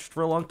wasn't touched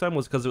for a long time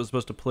was because it was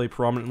supposed to play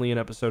prominently in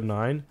Episode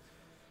 9.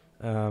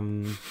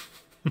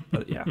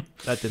 But yeah,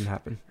 that didn't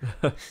happen.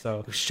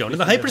 So It was shown in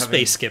the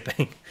hyperspace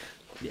skipping.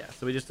 yeah,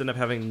 so we just ended up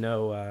having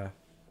no.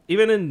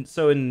 Even in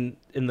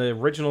the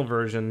original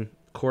version,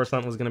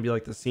 Coruscant was going to be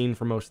like the scene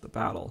for most of the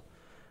battle,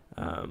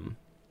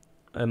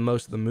 and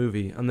most of the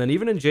movie. And then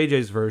even in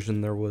JJ's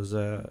version, there was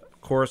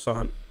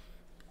Coruscant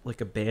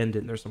like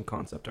abandoned. There's some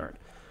concept art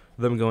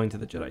of them going to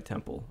the Jedi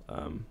Temple.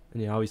 And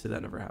yeah, obviously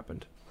that never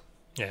happened.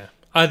 Yeah,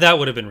 that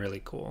would have been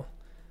really cool.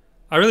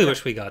 I really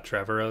wish we got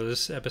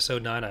Trevorrow's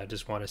Episode 9. I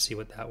just want to see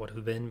what that would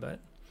have been,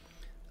 but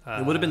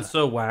It would have been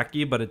so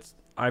wacky, but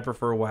I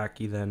prefer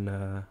wacky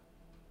than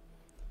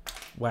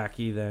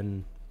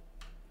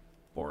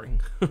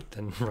boring.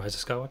 than Rise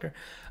of Skywalker.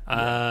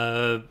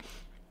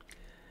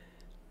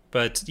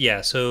 But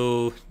yeah,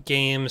 so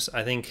games,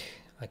 I think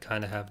I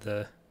kind of have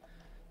the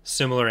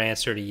similar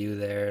answer to you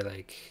there,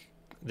 like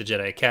the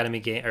Jedi Academy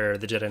game or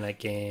the Jedi Knight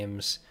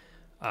games.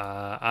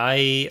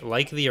 I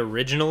like the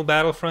original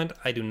Battlefront.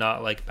 I do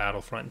not like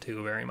Battlefront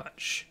 2 very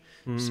much.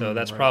 So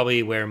that's right.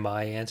 probably where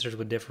my answers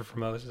would differ from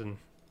most. And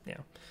yeah,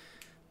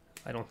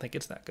 I don't think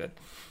it's that good.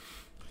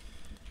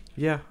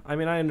 Yeah, I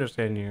mean, I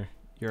understand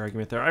your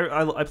argument there.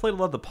 I played a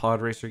lot of the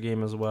Pod Racer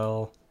game as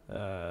well.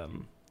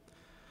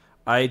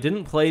 I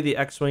didn't play the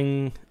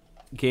X-Wing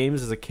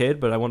games as a kid,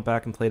 but I went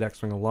back and played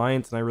X-Wing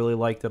Alliance, and I really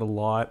liked it a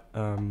lot.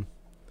 I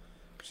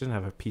didn't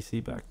have a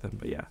PC back then,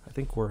 but yeah, I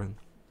think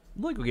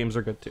Lego games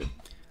are good too.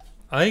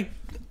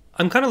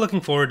 I'm kind of looking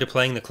forward to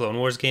playing the Clone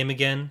Wars game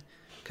again,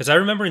 because I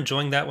remember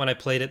enjoying that when I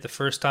played it the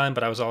first time,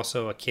 but I was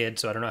also a kid,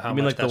 so I don't know how You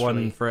mean much like the that's one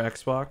really... for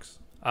Xbox?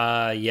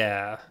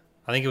 Yeah.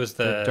 I think it was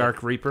the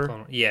Dark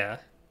Reaper? Yeah.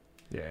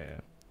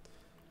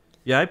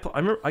 Yeah, I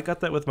remember I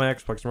got that with my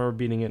Xbox. I remember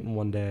beating it in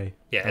one day.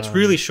 Yeah, it's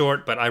really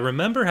short, but I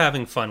remember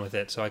having fun with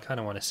it, so I kind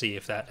of want to see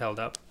if that held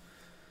up.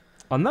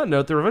 On that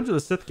note, the Revenge of the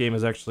Sith game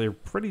is actually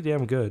pretty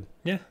damn good.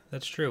 Yeah,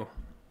 that's true.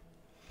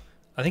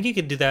 I think you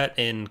could do that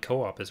in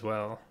co-op as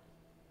well.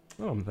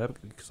 Oh,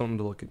 that'd be something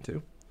to look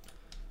into.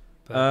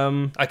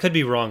 But I could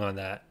be wrong on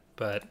that,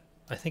 but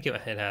I think it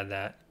had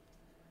that.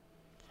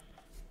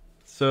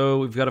 So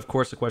we've got, of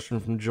course, a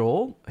question from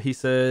Joel. He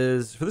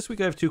says, for this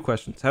week I have two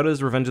questions. How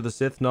does Revenge of the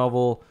Sith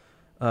novel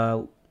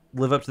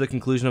live up to the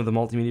conclusion of the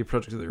multimedia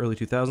project of the early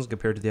 2000s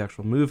compared to the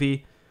actual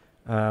movie?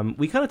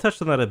 We kind of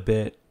touched on that a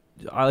bit.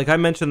 I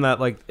mentioned that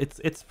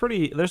it's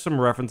pretty. There's some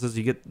references.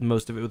 You get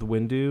most of it with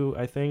Windu,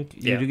 I think.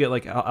 You do get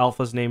like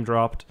Alpha's name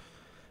dropped,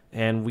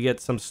 and we get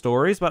some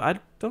stories, but I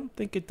don't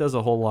think it does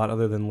a whole lot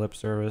other than lip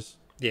service.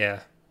 Yeah,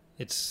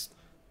 it's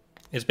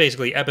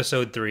basically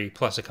Episode 3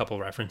 plus a couple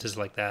references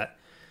like that,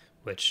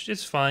 which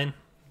is fine,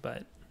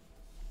 but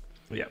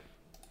yeah.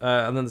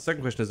 And then the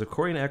second question is: if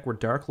Corey and Eck were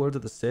Dark Lords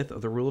of the Sith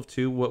of the Rule of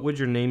Two, what would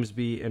your names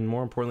be? And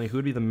more importantly, who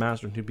would be the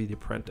master and who would be the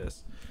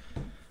apprentice?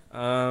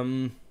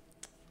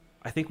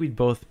 I think we'd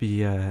both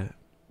be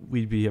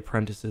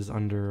apprentices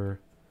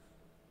under,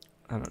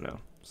 I don't know,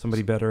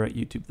 somebody better at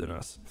YouTube than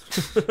us.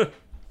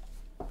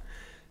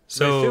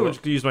 So I still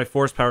could use my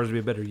force powers to be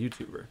a better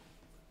YouTuber.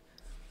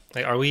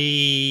 Like, are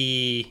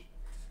we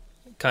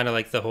kind of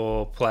like the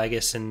whole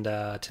Plagueis and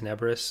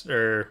Tenebris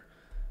or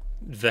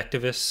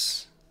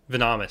Venomous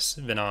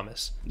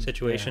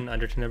situation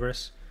under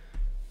Tenebris?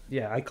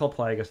 Yeah, I call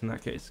Plagueis in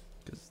that case.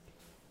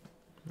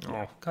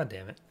 Oh, god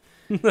damn it.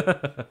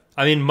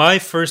 I mean, my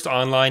first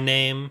online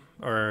name,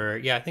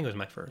 I think it was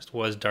my first,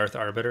 was Darth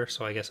Arbiter,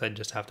 so I guess I'd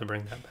just have to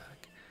bring that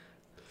back.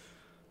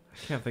 I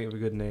can't think of a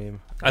good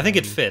name. I think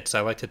it fits.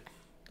 I like to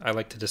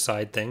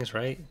decide things,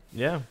 right?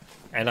 Yeah.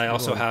 And I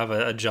also have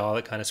a jaw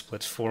that kind of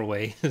splits 4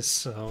 ways,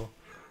 so...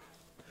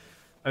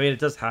 I mean, it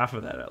does half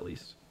of that, at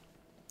least.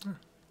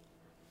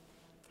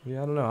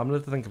 Yeah, I don't know. I'm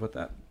going to have to think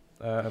about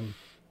that.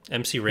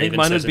 MC Raven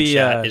mine says would in be,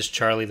 chat, is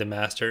Charlie the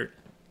Master?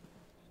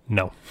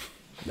 No.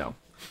 No.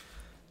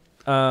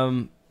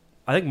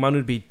 I think mine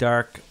would be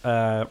Dark.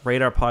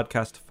 Rate our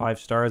podcast 5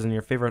 stars in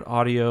your favorite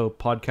audio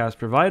podcast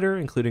provider,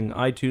 including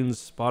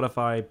iTunes,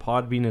 Spotify,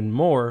 Podbean, and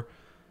more.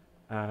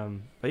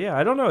 But yeah,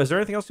 I don't know. Is there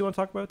anything else you want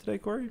to talk about today,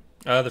 Corey?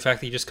 The fact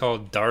that you just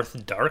called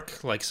Darth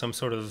Dark, like some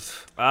sort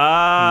of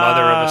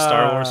mother of a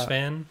Star Wars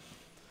fan.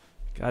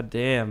 God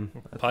damn.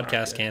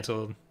 Podcast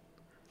canceled.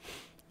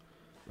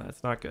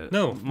 That's not good.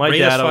 No, my rate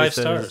dad us 5 always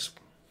stars.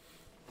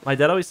 My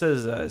dad always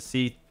says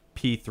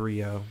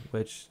CP30,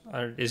 which...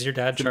 Is your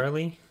dad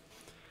Charlie?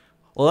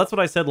 Well, that's what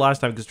I said last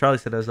time, because Charlie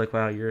said, I was like,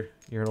 wow, you're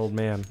an old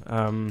man.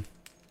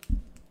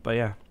 But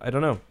yeah, I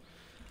don't know.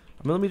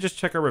 Let me just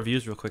check our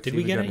reviews real quick. Did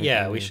we get it?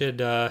 Yeah, we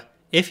should.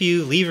 If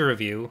you leave a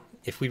review,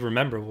 if we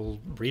remember, we'll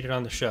read it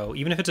on the show,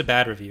 even if it's a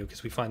bad review,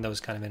 because we find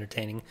those kind of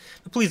entertaining.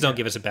 But please don't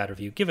give us a bad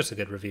review. Give us a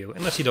good review.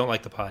 Unless you don't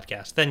like the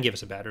podcast, then give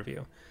us a bad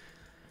review.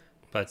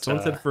 But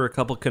someone said for a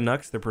couple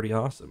Canucks, they're pretty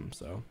awesome,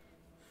 so...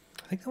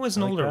 I think that was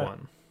an older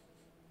one.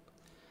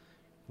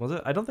 Was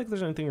it? I don't think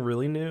there's anything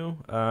really new.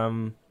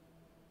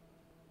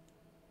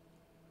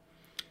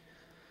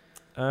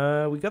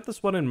 We got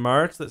this one in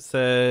March that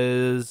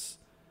says...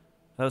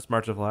 That was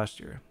March of last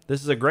year.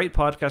 This is a great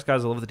podcast,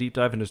 guys. I love the deep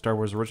dive into Star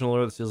Wars original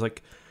lore. This feels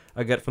like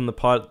I get from the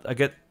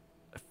podcast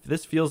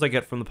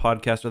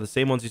are the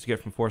same ones I used to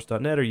get from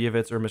Force.net or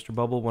Yivitz or Mr.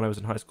 Bubble when I was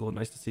in high school.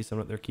 Nice to see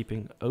someone out there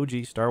keeping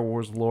OG Star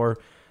Wars lore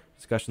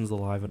discussions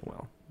alive and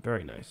well.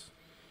 Very nice.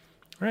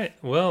 All right.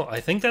 Well, I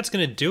think that's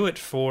going to do it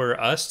for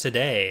us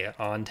today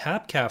on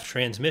Tapcaf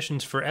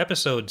Transmissions for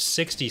episode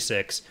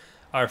 66.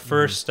 Our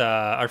first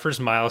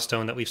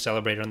milestone that we've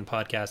celebrated on the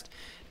podcast.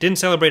 Didn't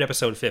celebrate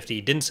episode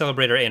 50. Didn't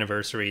celebrate our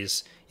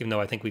anniversaries, even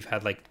though I think we've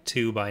had like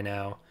 2 by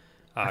now.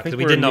 Because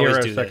we didn't always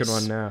do second this.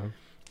 One now.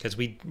 Because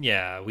we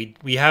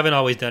haven't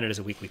always done it as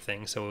a weekly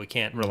thing, so we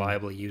can't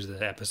reliably use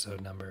the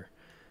episode number.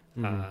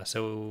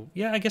 So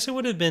yeah, I guess it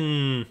would have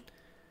been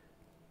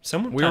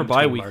somewhat. We were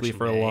bi-weekly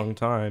for a long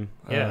time.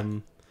 Yeah.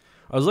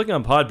 I was looking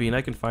on Podbean.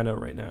 I can find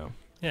out right now.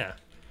 Yeah,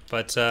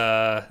 but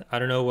I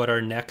don't know what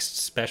our next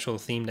special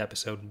themed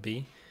episode would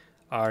be.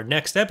 Our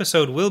next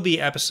episode will be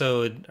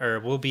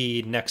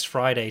next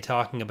Friday,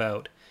 talking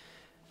about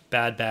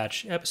Bad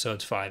Batch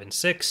episodes 5 and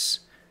 6.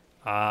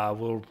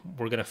 We're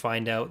gonna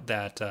find out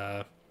that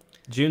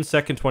June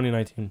 2nd,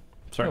 2019.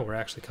 Sorry, we're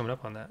actually coming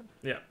up on that.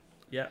 Yeah.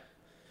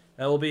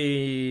 That will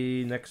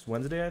be next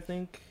Wednesday, I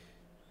think.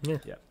 Yeah.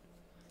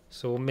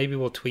 So maybe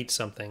we'll tweet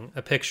something,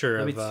 a picture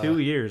of 2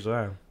 years.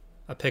 Wow.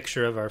 A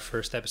picture of our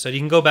first episode. You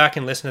can go back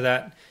and listen to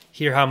that,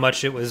 hear how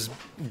much it was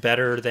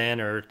better than,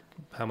 or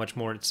how much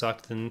more it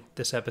sucked than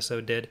this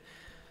episode did.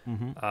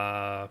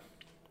 Yeah.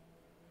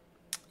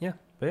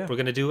 We're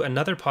going to do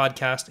another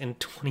podcast in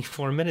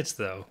 24 minutes,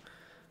 though.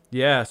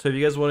 Yeah, so if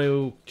you guys want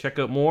to check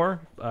out more,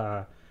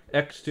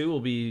 X2 will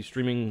be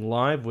streaming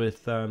live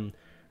with our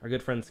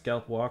good friend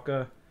Scalp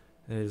Waka.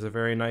 He's a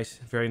very nice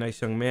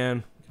young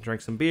man. Can drink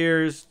some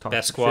beers, talk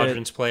Best some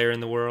Squadrons shit. player in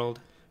the world.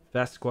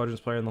 Best Squadrons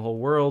player in the whole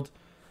world.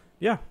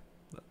 Yeah,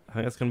 I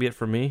think that's going to be it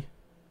from me.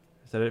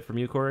 Is that it from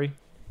you, Corey?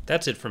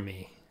 That's it from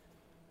me.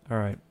 All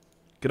right.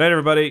 Good night,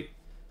 everybody.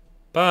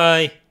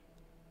 Bye.